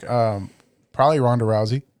list. Oh, okay. Probably Ronda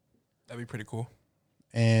Rousey That'd be pretty cool.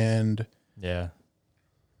 and Yeah.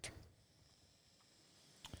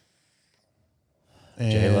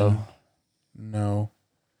 and J-Lo. No.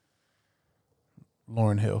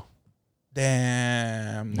 Lauryn Hill.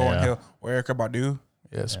 Damn. Lauryn Yeah. Hill or Erykah Badu.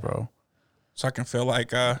 Yes, bro. So I can feel like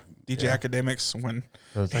DJ Academics when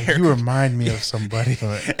So it's like, You remind me of somebody.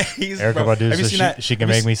 he's Erica bro, Badu, have you so seen that? she can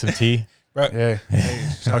Have you make me some tea. Bro, Yeah. hey,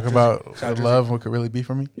 shout Talk out about Drizzy. Shout out the Drizzy. love, what could really be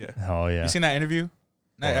for me. Oh yeah. You seen that interview?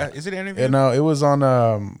 Is it an interview? Yeah, no, it was on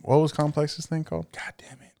what was Complex's thing called? God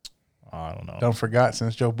damn it. I don't know. Don't forgot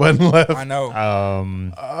since Joe Budden left. I know.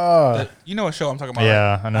 You know what show I'm talking about?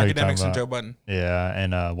 Yeah, right? I know what you're Academics talking and about. Joe Budden. Yeah,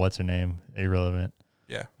 and what's her name? Irrelevant.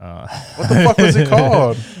 Yeah. What the fuck was it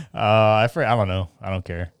called? I don't know. I don't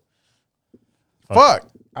care. Fuck.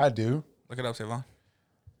 I do. Look it up, Savon.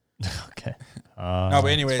 Okay. No, but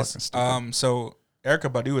anyways, fucking stupid. so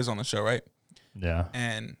Erykah Badu is on the show, right? Yeah.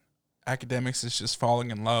 And Academics is just falling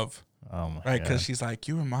in love, Oh my right? god. Because she's like,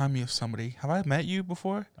 you remind me of somebody. Have I met you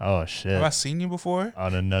before? Oh shit. Have I seen you before? I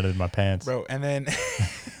done nutted my pants. Bro, and then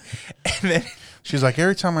and then She's like,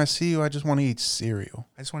 every time I see you, I just want to eat cereal.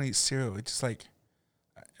 I just want to eat cereal. It's just like,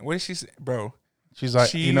 what did she say? Bro, She's like,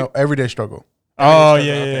 She- everyday struggle. Oh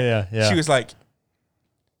Okay. yeah. She was like,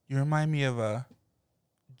 you remind me of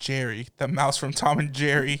Jerry, the mouse from Tom and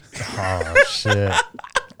Jerry. Oh shit.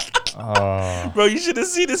 Oh Bro, you should have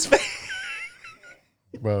seen his face.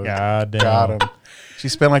 Bro, god damn. got him. She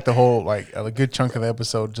spent like the whole, like a good chunk of the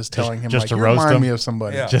episode just telling him, just like, to you roast remind him? me of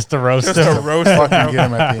somebody. Yeah. Just to roast Just him. to roast him, Fucking get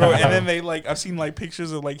him at the bro. end. And then they I've seen like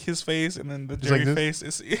pictures of like his face and then the Just like Jerry this?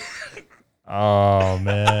 face. Oh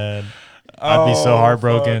man. I'd be so Oh,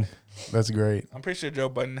 heartbroken. That's great. I'm pretty sure Joe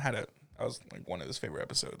Budden that was like one of his favorite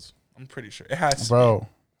episodes. I'm pretty sure it has. Bro,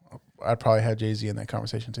 I'd probably have Jay-Z in that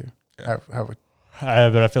conversation too. Yeah. Have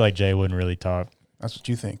But I feel like Jay wouldn't really talk. that's what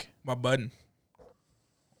you think. My Budden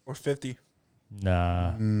or 50.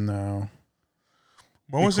 Nah. No.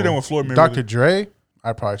 I want to sit down with Floyd Mayweather. Dr. Dre?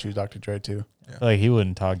 I'd probably choose Dr. Dre too. I feel like he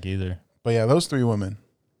wouldn't talk either. But yeah, those three women.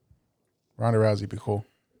 Ronda Rousey be cool.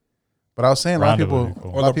 But I was saying Ronda a lot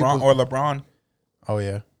would of be people cool. Or LeBron. Oh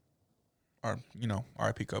yeah. Or,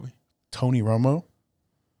 R.I.P. Kobe. Tony Romo.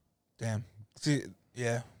 Damn. See,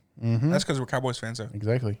 yeah. Mm-hmm. That's because we're Cowboys fans, though.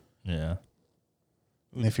 Exactly. Yeah.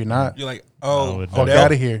 And if you're not, You're like, would fuck Odell?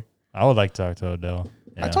 out of here. I would like to talk to Odell.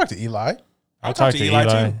 Yeah. I talked to Eli. I'll talk to Eli.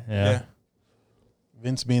 too. Yeah.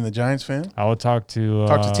 Vince being the Giants fan. I would talk to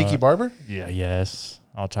Talk to Tiki Barber. Yeah, yes.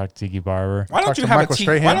 I'll talk to Tiki Barber. Why don't Talk you to have Michael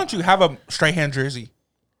Strahan. Why don't you have a Strahan jersey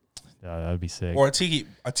That would be sick. or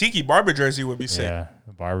a Tiki Barber jersey would be sick. Yeah,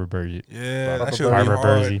 Barber Jersey. Yeah, Barber that should be Barber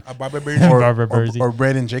hard. jersey. A Barber jersey. Barber Jersey. Or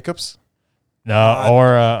Brandon Jacobs. No,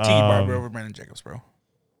 or Tiki Barber over Brandon Jacobs, bro.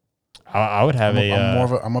 I would have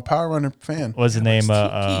I'm a power runner fan. what's the name?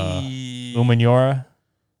 Tiki. Umanyora.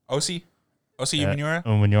 OC Umanura.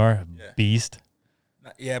 Umanyora. Yeah. Beast.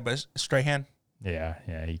 Yeah, but Strahan. Yeah,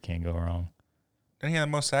 you can't go wrong. Didn't he have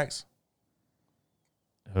the most sacks?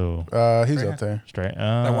 Who? He's up there. Straight.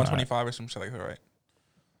 Like 125 or some shit like that, right?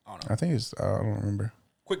 I don't know. I think he's. I don't remember.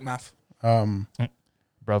 Quick math. Bruv.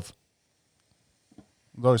 I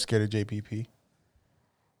was always scared of JPP.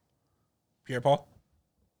 Pierre Paul.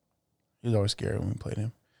 He was always scared when we played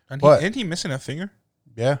him. And But- isn't he missing a finger?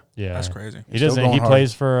 Yeah. Yeah. That's crazy. He Still doesn't. going He hard.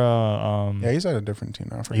 plays for. Yeah, he's at a different team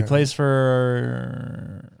now. I He forgot. plays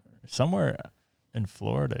for somewhere in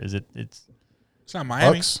Florida. Is it? It's It's not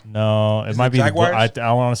Miami. Bucks. no. It Is might it be. Jaguars?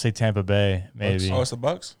 I want to say Tampa Bay. Maybe. Oh, it's the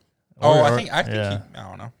Bucks. Or- I think yeah. he, I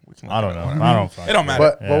don't know. We can look I it don't up. know. I don't. It don't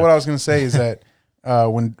matter. But what I was gonna say is that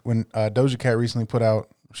when Doja Cat recently put out,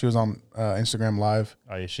 she was on Instagram Live,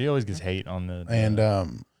 Oh yeah, she always gets hate on the.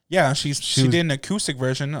 and Yeah, she was- did an acoustic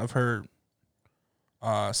version of her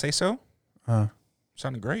Say So. uh,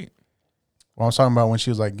 Sounded great. well, I was talking about when she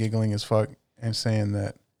was like giggling as fuck and saying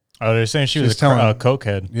that, oh, they're saying she She was was a telling-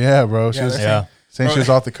 cokehead. yeah, bro, she Yeah, was they're Yeah. saying Bro, she was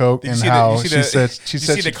off the coke did you and see the- how you see she the- said did she you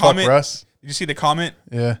said see she the fucked comment? Russ. Did you see the comment?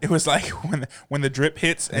 Yeah, It was like when the drip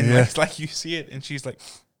hits and Yeah. it's like you see it and she's like,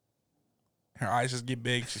 her eyes just get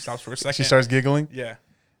big. She stops for a second. she starts giggling. Yeah.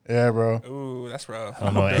 Yeah, bro. Ooh, that's rough. I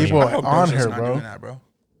don't know hope any- People I hope on Doja's her, not bro. doing that, bro.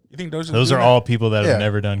 You think Doja's Those are doing all people that Yeah. have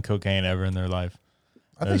never done cocaine ever in their life.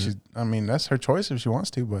 I think she's. I mean, that's her choice if she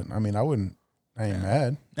wants to, but I mean, I wouldn't. I ain't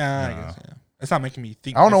mad. that? Nah, I guess, yeah. It's not making me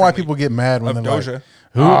think. I don't know why differently people get mad when of they're Doja. like,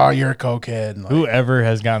 Who "Oh, you're a cokehead." And like, whoever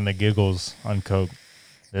has gotten the giggles on coke,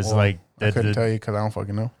 it's well, like I that. couldn't tell you because I don't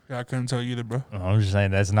fucking know. Yeah, I couldn't tell you either, bro. I'm just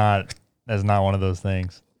saying that's not one of those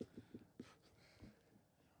things.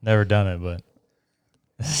 Never done it, but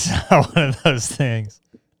it's not one of those things.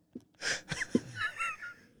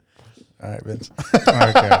 All right, Vince.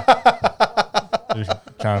 Okay. Just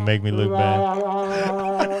trying to make me look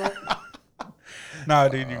bad. Nah,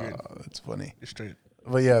 dude, you're good. That's funny. You're straight.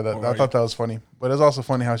 But yeah, Or I are thought that was funny. But it's also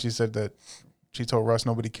funny how she said that she told Russ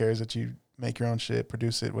nobody cares that you make your own shit,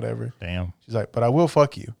 produce it, whatever. Damn. She's like, but I will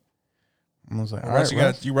fuck you. And I was like, all Russ,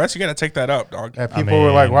 right, you gotta take that up, dog. Yeah, people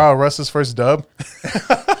were like, mean- wow, Russ's first dub.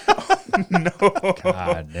 No,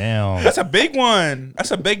 God damn. that's a big one.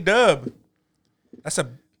 That's a big dub. That's a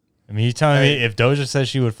I mean, you telling me Hey. if Doja says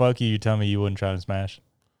she would fuck you, you tell me you wouldn't try to smash?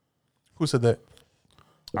 Who said that?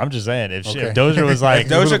 I'm just saying, if Okay. if Doja was like,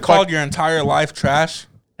 if Doja called your entire life trash.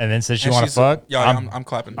 and then says she and want to she's- fuck, Yeah, I'm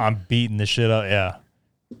clapping. I'm beating the shit up. Yeah,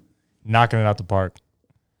 knocking it out the park.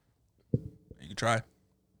 You can try.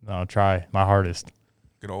 I'll try my hardest.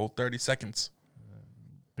 Good old 30 seconds.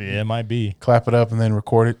 But yeah, it might be. Clap it up and then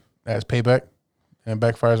record it as payback. And it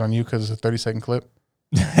backfires on you because it's a 30-second clip.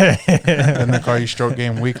 And then call you stroke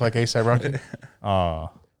game weak like ASAP Rocky. Oh,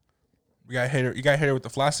 You got hit her with the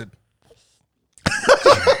flaccid.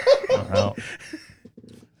 well.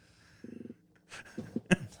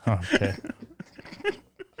 Okay.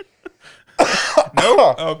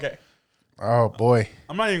 No? Okay. Oh, boy.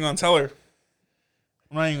 I'm not even gonna tell her.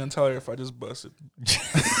 I'm not even gonna tell her if I just busted.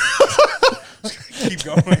 Keep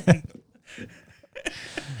going.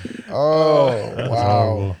 Oh, That's wow.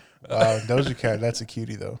 horrible. Wow. Doja Cat, that's a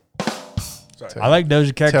cutie, though. Sorry. I like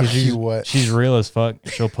Doja Cat Tell because you what. she's real as fuck.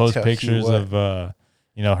 She'll post Tell you pictures what. of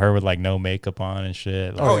her with like no makeup on and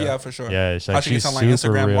shit. Like, Oh, yeah. yeah, for sure. yeah, it's How like she she's gets on like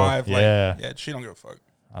super Instagram real. Live. Like, Yeah, yeah, she don't give a fuck.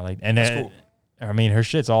 I like, and That's then, cool. I mean, her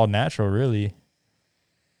shit's all natural, really.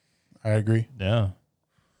 I agree. Yeah,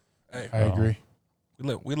 Hey, I agree.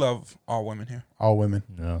 we love all women here. All women.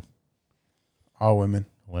 no All women.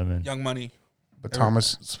 women, Young Money. But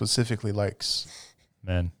Thomas specifically likes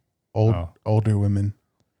men. older women.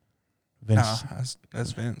 Vince. Nah,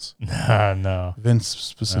 that's Vince. No. Vince No.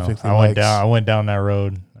 specifically I likes. went down that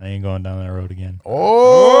road. I ain't going down that road again.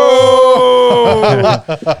 Oh!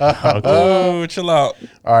 Okay. Oh, chill out.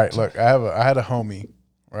 All right, look, I had a homie,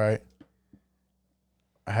 right?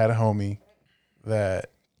 I had a homie that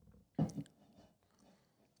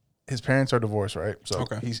his parents are divorced, right? So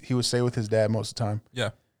Okay. he would stay with his dad most of the time, Yeah.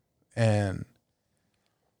 and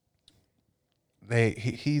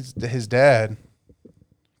he's his dad,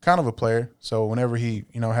 kind of a player. So whenever he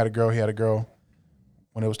had a girl, he had a girl.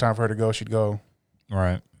 When it was time for her to go, she'd go.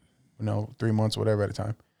 Right. 3 months, whatever at a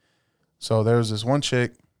time. So there was this one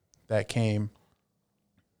chick that came,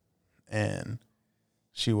 and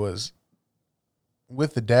she was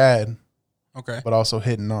with the dad, Okay. but also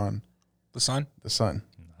hitting on The son. the son,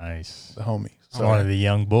 Nice. the homie. So So wanted the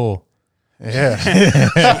young bull. yeah, She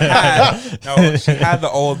had the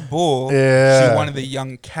old bull. Yeah. She wanted the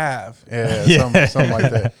young calf. yeah, Yeah. something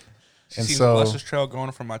like that. She And seen so- the luscious trail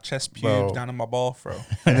going from my chest pubes Bro. down to my ball fro.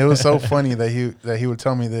 And it was so funny that he would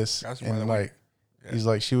tell me this, That's and right. like Yeah. he's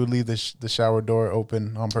like she would leave the shower door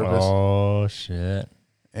open on purpose. Oh shit.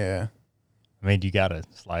 Yeah, I mean, you gotta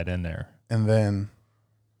slide in there. and then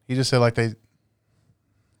he just said like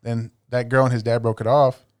then that girl and his dad broke it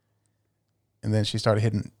off, and then she started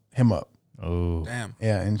hitting him up. Oh. Damn.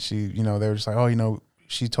 Yeah, and she, they were just like, oh,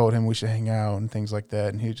 she told him we should hang out and things like that,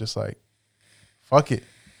 and he was just like, fuck it.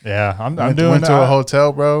 Yeah, I'm Went doing to a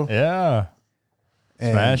hotel, bro. Yeah,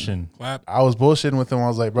 And smashing. Clap. I was bullshitting with him. I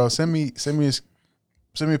was like, bro, send me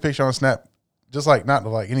a picture on Snap, just like not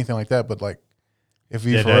like anything like that, but like if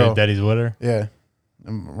you Yeah, for real, that he's with her. yeah,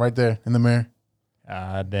 right there in the mirror.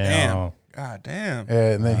 Ah, damn. God damn.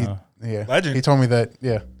 Yeah, and then Uh-huh. Legend. he told me that,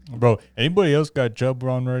 yeah, Bro, anybody else got Jubber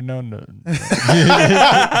on right now? No.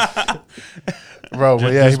 bro,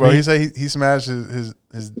 but yeah, Just bro, me? he said he smashed his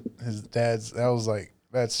dad's. That was like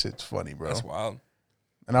that shit's funny, bro. That's wild.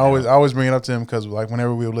 And I always bring it up to him because like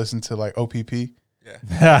whenever we would listen to like OPP,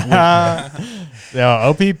 Yeah. Yeah,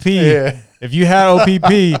 OPP. yeah, If you had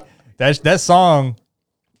OPP, that song,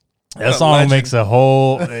 What a song legend. makes a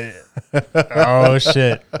whole. Oh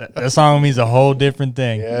shit, that song means a whole different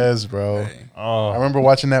thing. yes, bro. Hey, I Oh, remember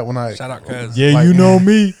watching that when I shout out, cuz. yeah, like- you know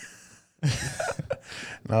me. and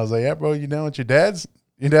I was like, yeah, bro, you down with your dad's?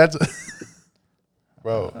 Your dad's,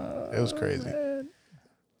 bro. It was crazy.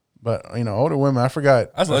 But older women, I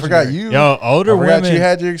forgot. That's I forgot legendary. you. Yo, older I forgot women. you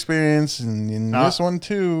had your experience, and this one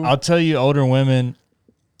too. I'll tell you, older women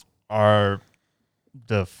are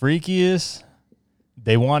the freakiest.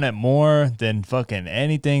 They want it more than fucking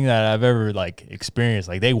anything that I've ever like experienced.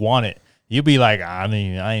 Like they want it. You'll be like, I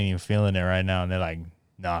mean, I ain't even feeling it right now, and they're like,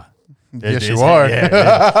 nah. Yes, you are.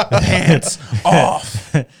 Pants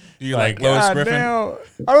off. You like Lois God Griffin? damn,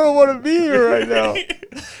 I don't want to be here right now.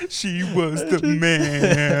 She was the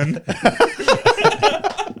man.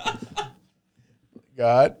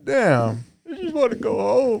 God damn, I just want to go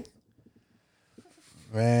home.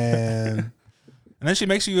 man. And then she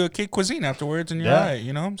makes you a kid cuisine afterwards, and you're Yeah. all right.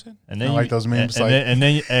 You know what I'm saying? And then I you, like those memes, And,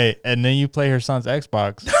 like- and then you play her son's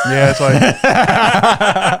Xbox. Yeah, it's like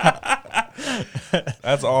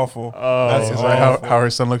That's awful. Oh, it's like how her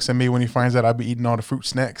son looks at me when he finds out I be eating all the fruit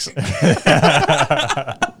snacks.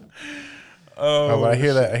 Oh, But I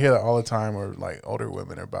hear that all the time. Where like older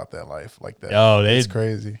women are about that life like that. Yo, it's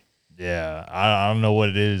crazy. yeah, I don't know what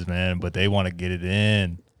it is, man, but they want to get it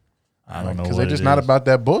in. I don't know Because what they're just it not is. about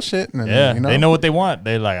that bullshit. And, Yeah, they know what they want.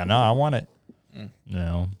 They're like, no, I want it.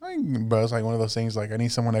 No, Bro, it's like one of those things. Like I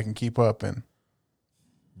need someone that can keep up, and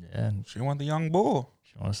yeah, she want the young bull.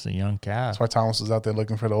 she wants a young calf. that's why Thomas was out there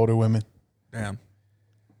looking for the older women. Damn.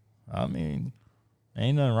 I mean,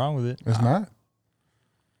 ain't nothing wrong with it. It's not.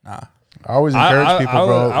 Nah. I always encourage people,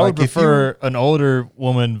 bro. I would like, if you- prefer an older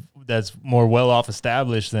woman that's more well off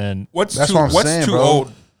established than What's That's too, what I'm what's saying, too bro.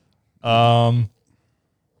 old?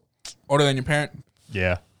 Older than your parent?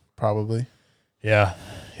 Yeah, probably. yeah,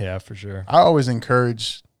 for sure. I always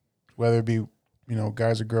encourage, whether it be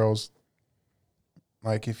guys or girls,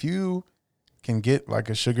 like if you can get like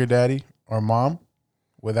a sugar daddy or mom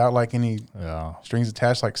without like any Yeah, strings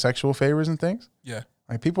attached, like sexual favors and things. Yeah.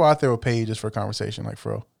 Like people out there will pay you just for a conversation, like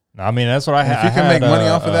for real. I mean that's what I And had. if you can make money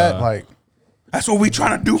off of that, like That's what we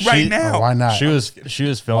trying to do right now. why not? She was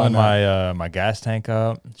filling Why my gas tank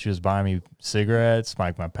up. She was buying me cigarettes,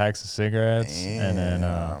 my packs of cigarettes, and then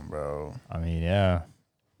Damn, bro, I mean, yeah,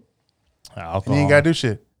 and alcohol. you ain't gotta do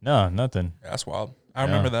shit. No, nothing. That's wild. I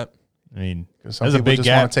remember that. I mean, Because some there's a people big just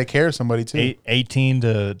gap. want to take care of somebody too. 18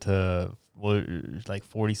 to what, like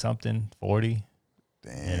 40 something, 40.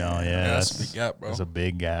 Damn, You know, yeah, Yeah, that's a big gap, bro. That's a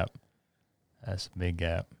big gap. That's a big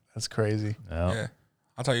gap. that's crazy. Yeah. Yeah.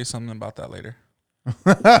 I'll tell you something about that later.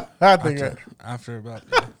 I think After about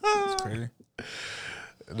it's crazy.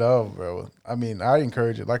 no, bro. I mean, I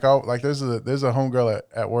encourage it. Like, there's a homegirl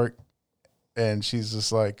at work, and she's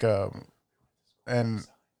just like, and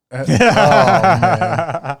oh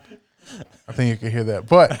man, I think you can hear that.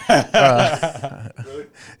 But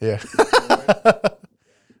yeah,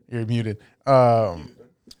 you're muted.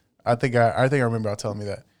 I think I remember y'all telling me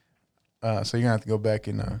that. So you're gonna have to go back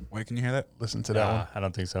and Wait, can you hear that? listen to that one. Nah, I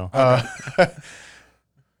don't think so.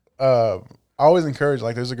 I always encourage,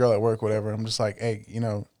 like, there's a girl at work, whatever. I'm just like, hey,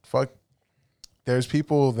 fuck. There's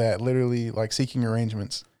people that literally like seeking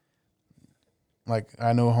arrangements. Like,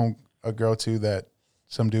 I know a girl too that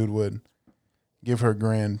some dude would give her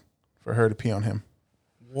 $1,000 for her to pee on him.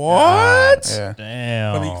 What? Yeah,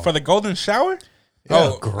 Damn. For the golden shower?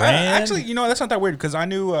 Yeah. grand? Actually, that's not that weird because I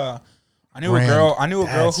knew a Grand. girl. I knew a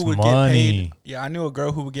girl That's who would money. get paid. Yeah, I knew a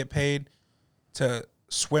girl who would get paid to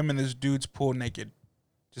swim in this dude's pool naked,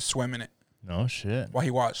 just swim in it No shit. while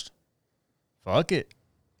he watched. Fuck it.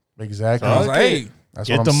 exactly. I was Fuck like, it. hey, That's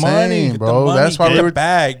Get what the I'm money. saying, Get bro. the money, That's why get we the were.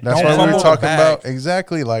 bag. That's Don't why we fumble were the talking bag. about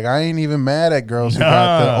exactly. Like, I ain't even mad at girls who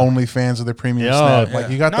got the Nah. OnlyFans or the premium Yeah. snap. Like,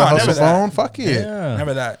 Yeah. you got No, the I never hustle that. phone. Fuck it. Yeah.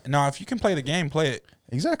 Remember that. No, if you can play the game, play it.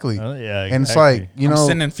 Exactly. Yeah. And it's exactly. like, I'm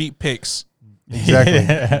sending feet pics. exactly,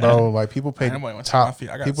 Yeah. bro. Like, people pay Nobody wants to see my top. feet.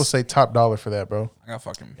 I got People say top dollar for that, bro. I got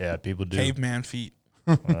fucking Yeah, people do. caveman feet.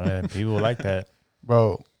 Yeah, people like that.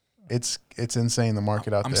 Bro, it's insane, the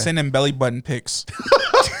market out I'm there. sending belly button pics.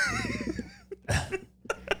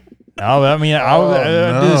 No, but I mean, I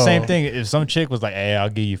would do the same no. thing. If some chick was like, "Hey, I'll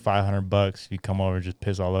give you $500 if you come over and just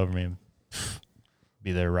piss all over me,"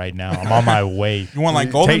 be there right now. I'm on my way. You want like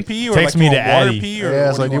golden Take- pee or text like me you to want water Addy. pee or Yeah,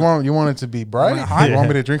 it's what like, do you want it to be bright? want it hot? You want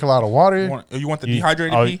me to drink a lot of water? you want the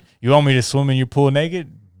dehydrated Oh, pee? you want me to swim in your pool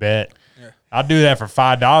naked? Bet. Yeah. I'll do that for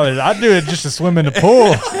 $5. I'll do it just to swim in the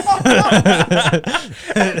pool.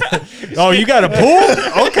 Oh, you got a pool?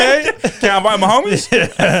 Okay. Can I invite my homies?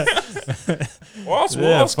 Well,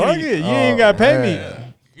 Yeah, fuck it. You ain't got to pay me.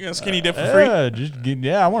 You got skinny dip for free.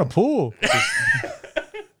 Yeah, I want a pool.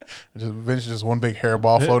 Just eventually just one big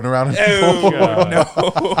hairball floating around in the Ew, pool. no.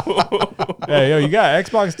 Hey, yo, you got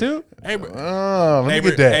Xbox too? Hey, bro, Oh, let me neighbor,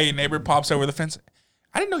 get that. hey, neighbor pops over the fence.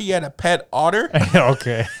 I didn't know you had a pet otter.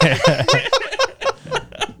 Okay. Is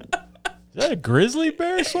that a grizzly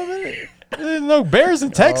bear swimming? There's no bears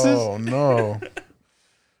in Texas. Oh no.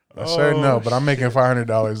 I sure no, but I'm making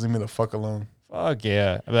 $500. Leave me the fuck alone. Fuck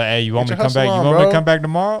yeah. But, hey, you want me Get to your come back? hustle You on, want me to bro. come back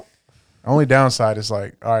tomorrow? Only downside is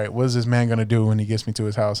like, all right, what is this man gonna do when he gets me to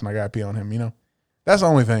his house and I gotta pee on him? That's the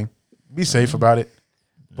only thing. Be safe about it.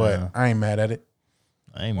 But Yeah. I ain't mad at it.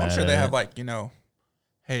 I ain't Well, I'm mad sure at they it. have like,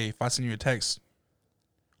 hey, if I send you a text,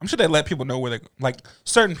 I'm sure they let people know where they like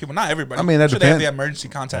certain people, not everybody. I mean, that I'm sure they have depend- the emergency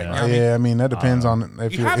contact. Yeah. You know what I mean? Yeah, I mean that depends on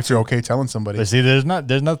if You you're have if you're to. okay telling somebody. But see, there's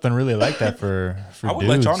nothing really like that for I would dudes.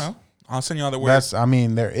 let y'all know. I'll send you all the words.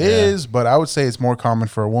 There is, but I would say it's more common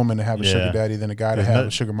for a woman to have a Yeah. sugar daddy than a guy to There's have no-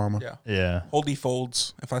 a sugar mama. Yeah. Yeah. Holdy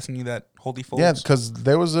folds. If I send you that Holdy folds. Yeah, because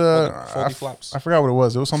there was a Foldy flops. I forgot what it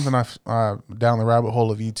was. It was something down the rabbit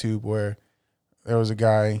hole of YouTube where there was a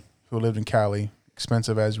guy who lived in Cali,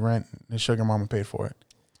 expensive as rent. His sugar mama paid for it.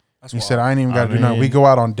 That's He wild. said, "I ain't even got to I do nothing. We mean- go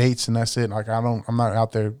out on dates and that's it. Like I'm not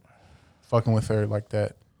out there fucking with her like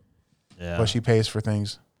that. Yeah. But she pays for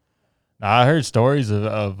things. Now, I heard stories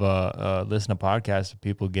of listening to podcasts of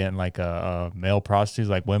people getting like a male prostitutes.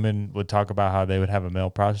 Like women would talk about how they would have a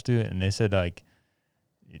male prostitute, and they said like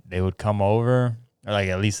they would come over, or like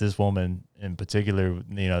at least this woman in particular,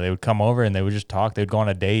 they would come over and they would just talk. They'd go on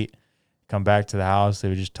a date, come back to the house, they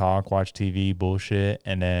would just talk, watch TV, bullshit,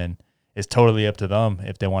 and then it's totally up to them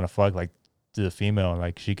if they want to fuck like to the female.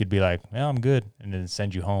 Like she could be like, "Yeah, I'm good," and then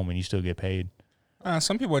send you home and you still get paid.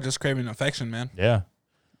 Some people are just craving affection, man. Yeah,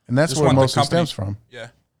 And that's Just where want the most of it company. stems from. Yeah.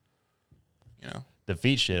 the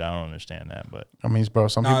feet shit, I don't understand that, but I mean, bro,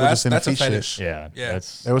 some No, people just that's into a feet shit. fetish. yeah, Yeah.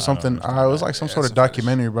 that's There was I don't something. understand It was that. like some Yeah, sort it's of a fetish.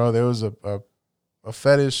 documentary, bro. There was a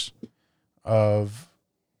fetish of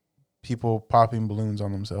people popping balloons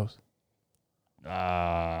on themselves. right.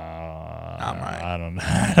 I don't know.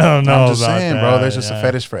 I don't know. I'm just about saying, that. bro. There's just yeah. a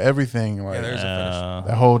fetish for everything. Like there's a fetish.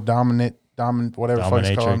 that whole dominant, whatever the fuck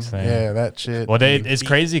it's called. Dominatrix thing. Yeah, that shit. Well, it's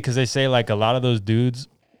crazy because they say like a lot of those dudes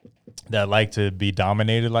that like to be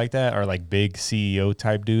dominated like that are like big CEO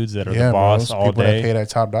type dudes that are the boss bro, all people that pay day, that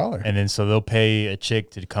top dollar. and then so they'll pay a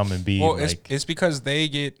chick to come and be Well, like it's because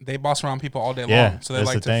they boss around people all day Yeah, long, so they that's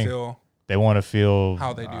like the to thing. feel. they want to feel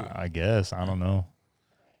How they do. I guess I don't know.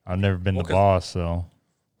 I've never been Well, the 'cause- boss, so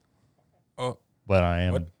Oh, but I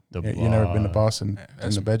am What? the. You never been the boss in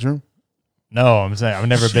that's- the bedroom? No, I'm saying I've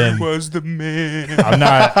never been. was the man. I'm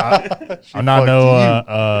not. I'm not fucked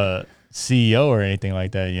no CEO or anything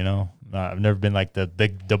like that. I've never been like the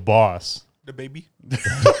boss. The baby.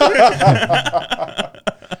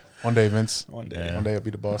 One day, Vince. One day. Yeah. One day I'll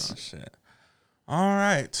be the boss. Oh, shit. All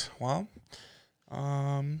right. Well,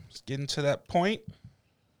 it's getting to that point.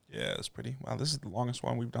 Yeah, it's pretty. Wow, this is the longest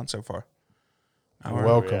one we've done so far. You're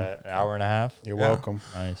welcome. An hour and a half. You're Yeah. welcome.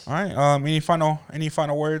 Nice. All right. Any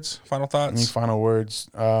final words? Final thoughts? Any final words?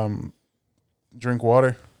 Drink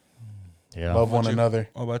water. Yeah. Love one you? another.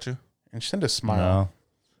 What about you? And send a smile. No.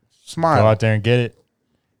 Smile. Go out there and get it.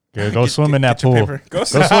 Go swim in that get your pool. paper. Go Go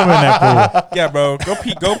swim in that pool. Yeah, bro. Go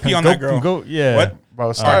pee on that girl. Go. Yeah. What?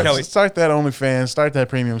 Bro, Kelly. start that OnlyFans. Start that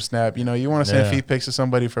premium snap. You know, you want to send Yeah. feet pics to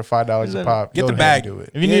somebody for $5 a pop. Get go the ahead bag. and do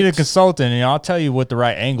it. If you need a consultant, I'll tell you what the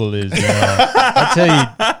right angle is. You know? I'll tell you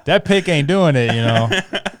that pic ain't doing it. You know.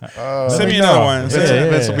 Send me know. another one. Yeah.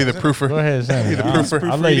 Vince will be the proofer. Go ahead, send Be it. the proofer.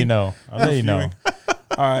 I'll let you know. I'll let you know.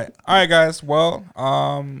 All right, guys. Well,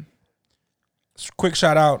 quick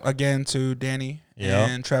shout out again to Danny Yeah.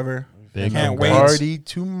 and Trevor. Big Can't wait. congrats. Party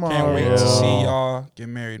tomorrow. Can't wait to Yeah. see y'all get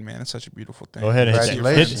married, man. It's such a beautiful thing. Go ahead and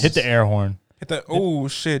Congratulations. hit the air horn. Hit the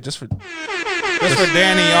shit, just for Danny.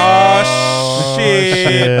 Oh, shit,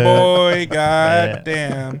 shit. boy, god Yeah.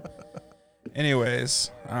 damn.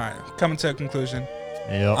 Anyways, all right, coming to a conclusion.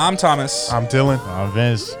 Yep. I'm Thomas, I'm Dylan. I'm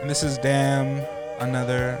Vince. and this is Damn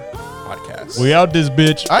Another Podcast. We out this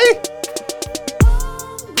bitch. Aye.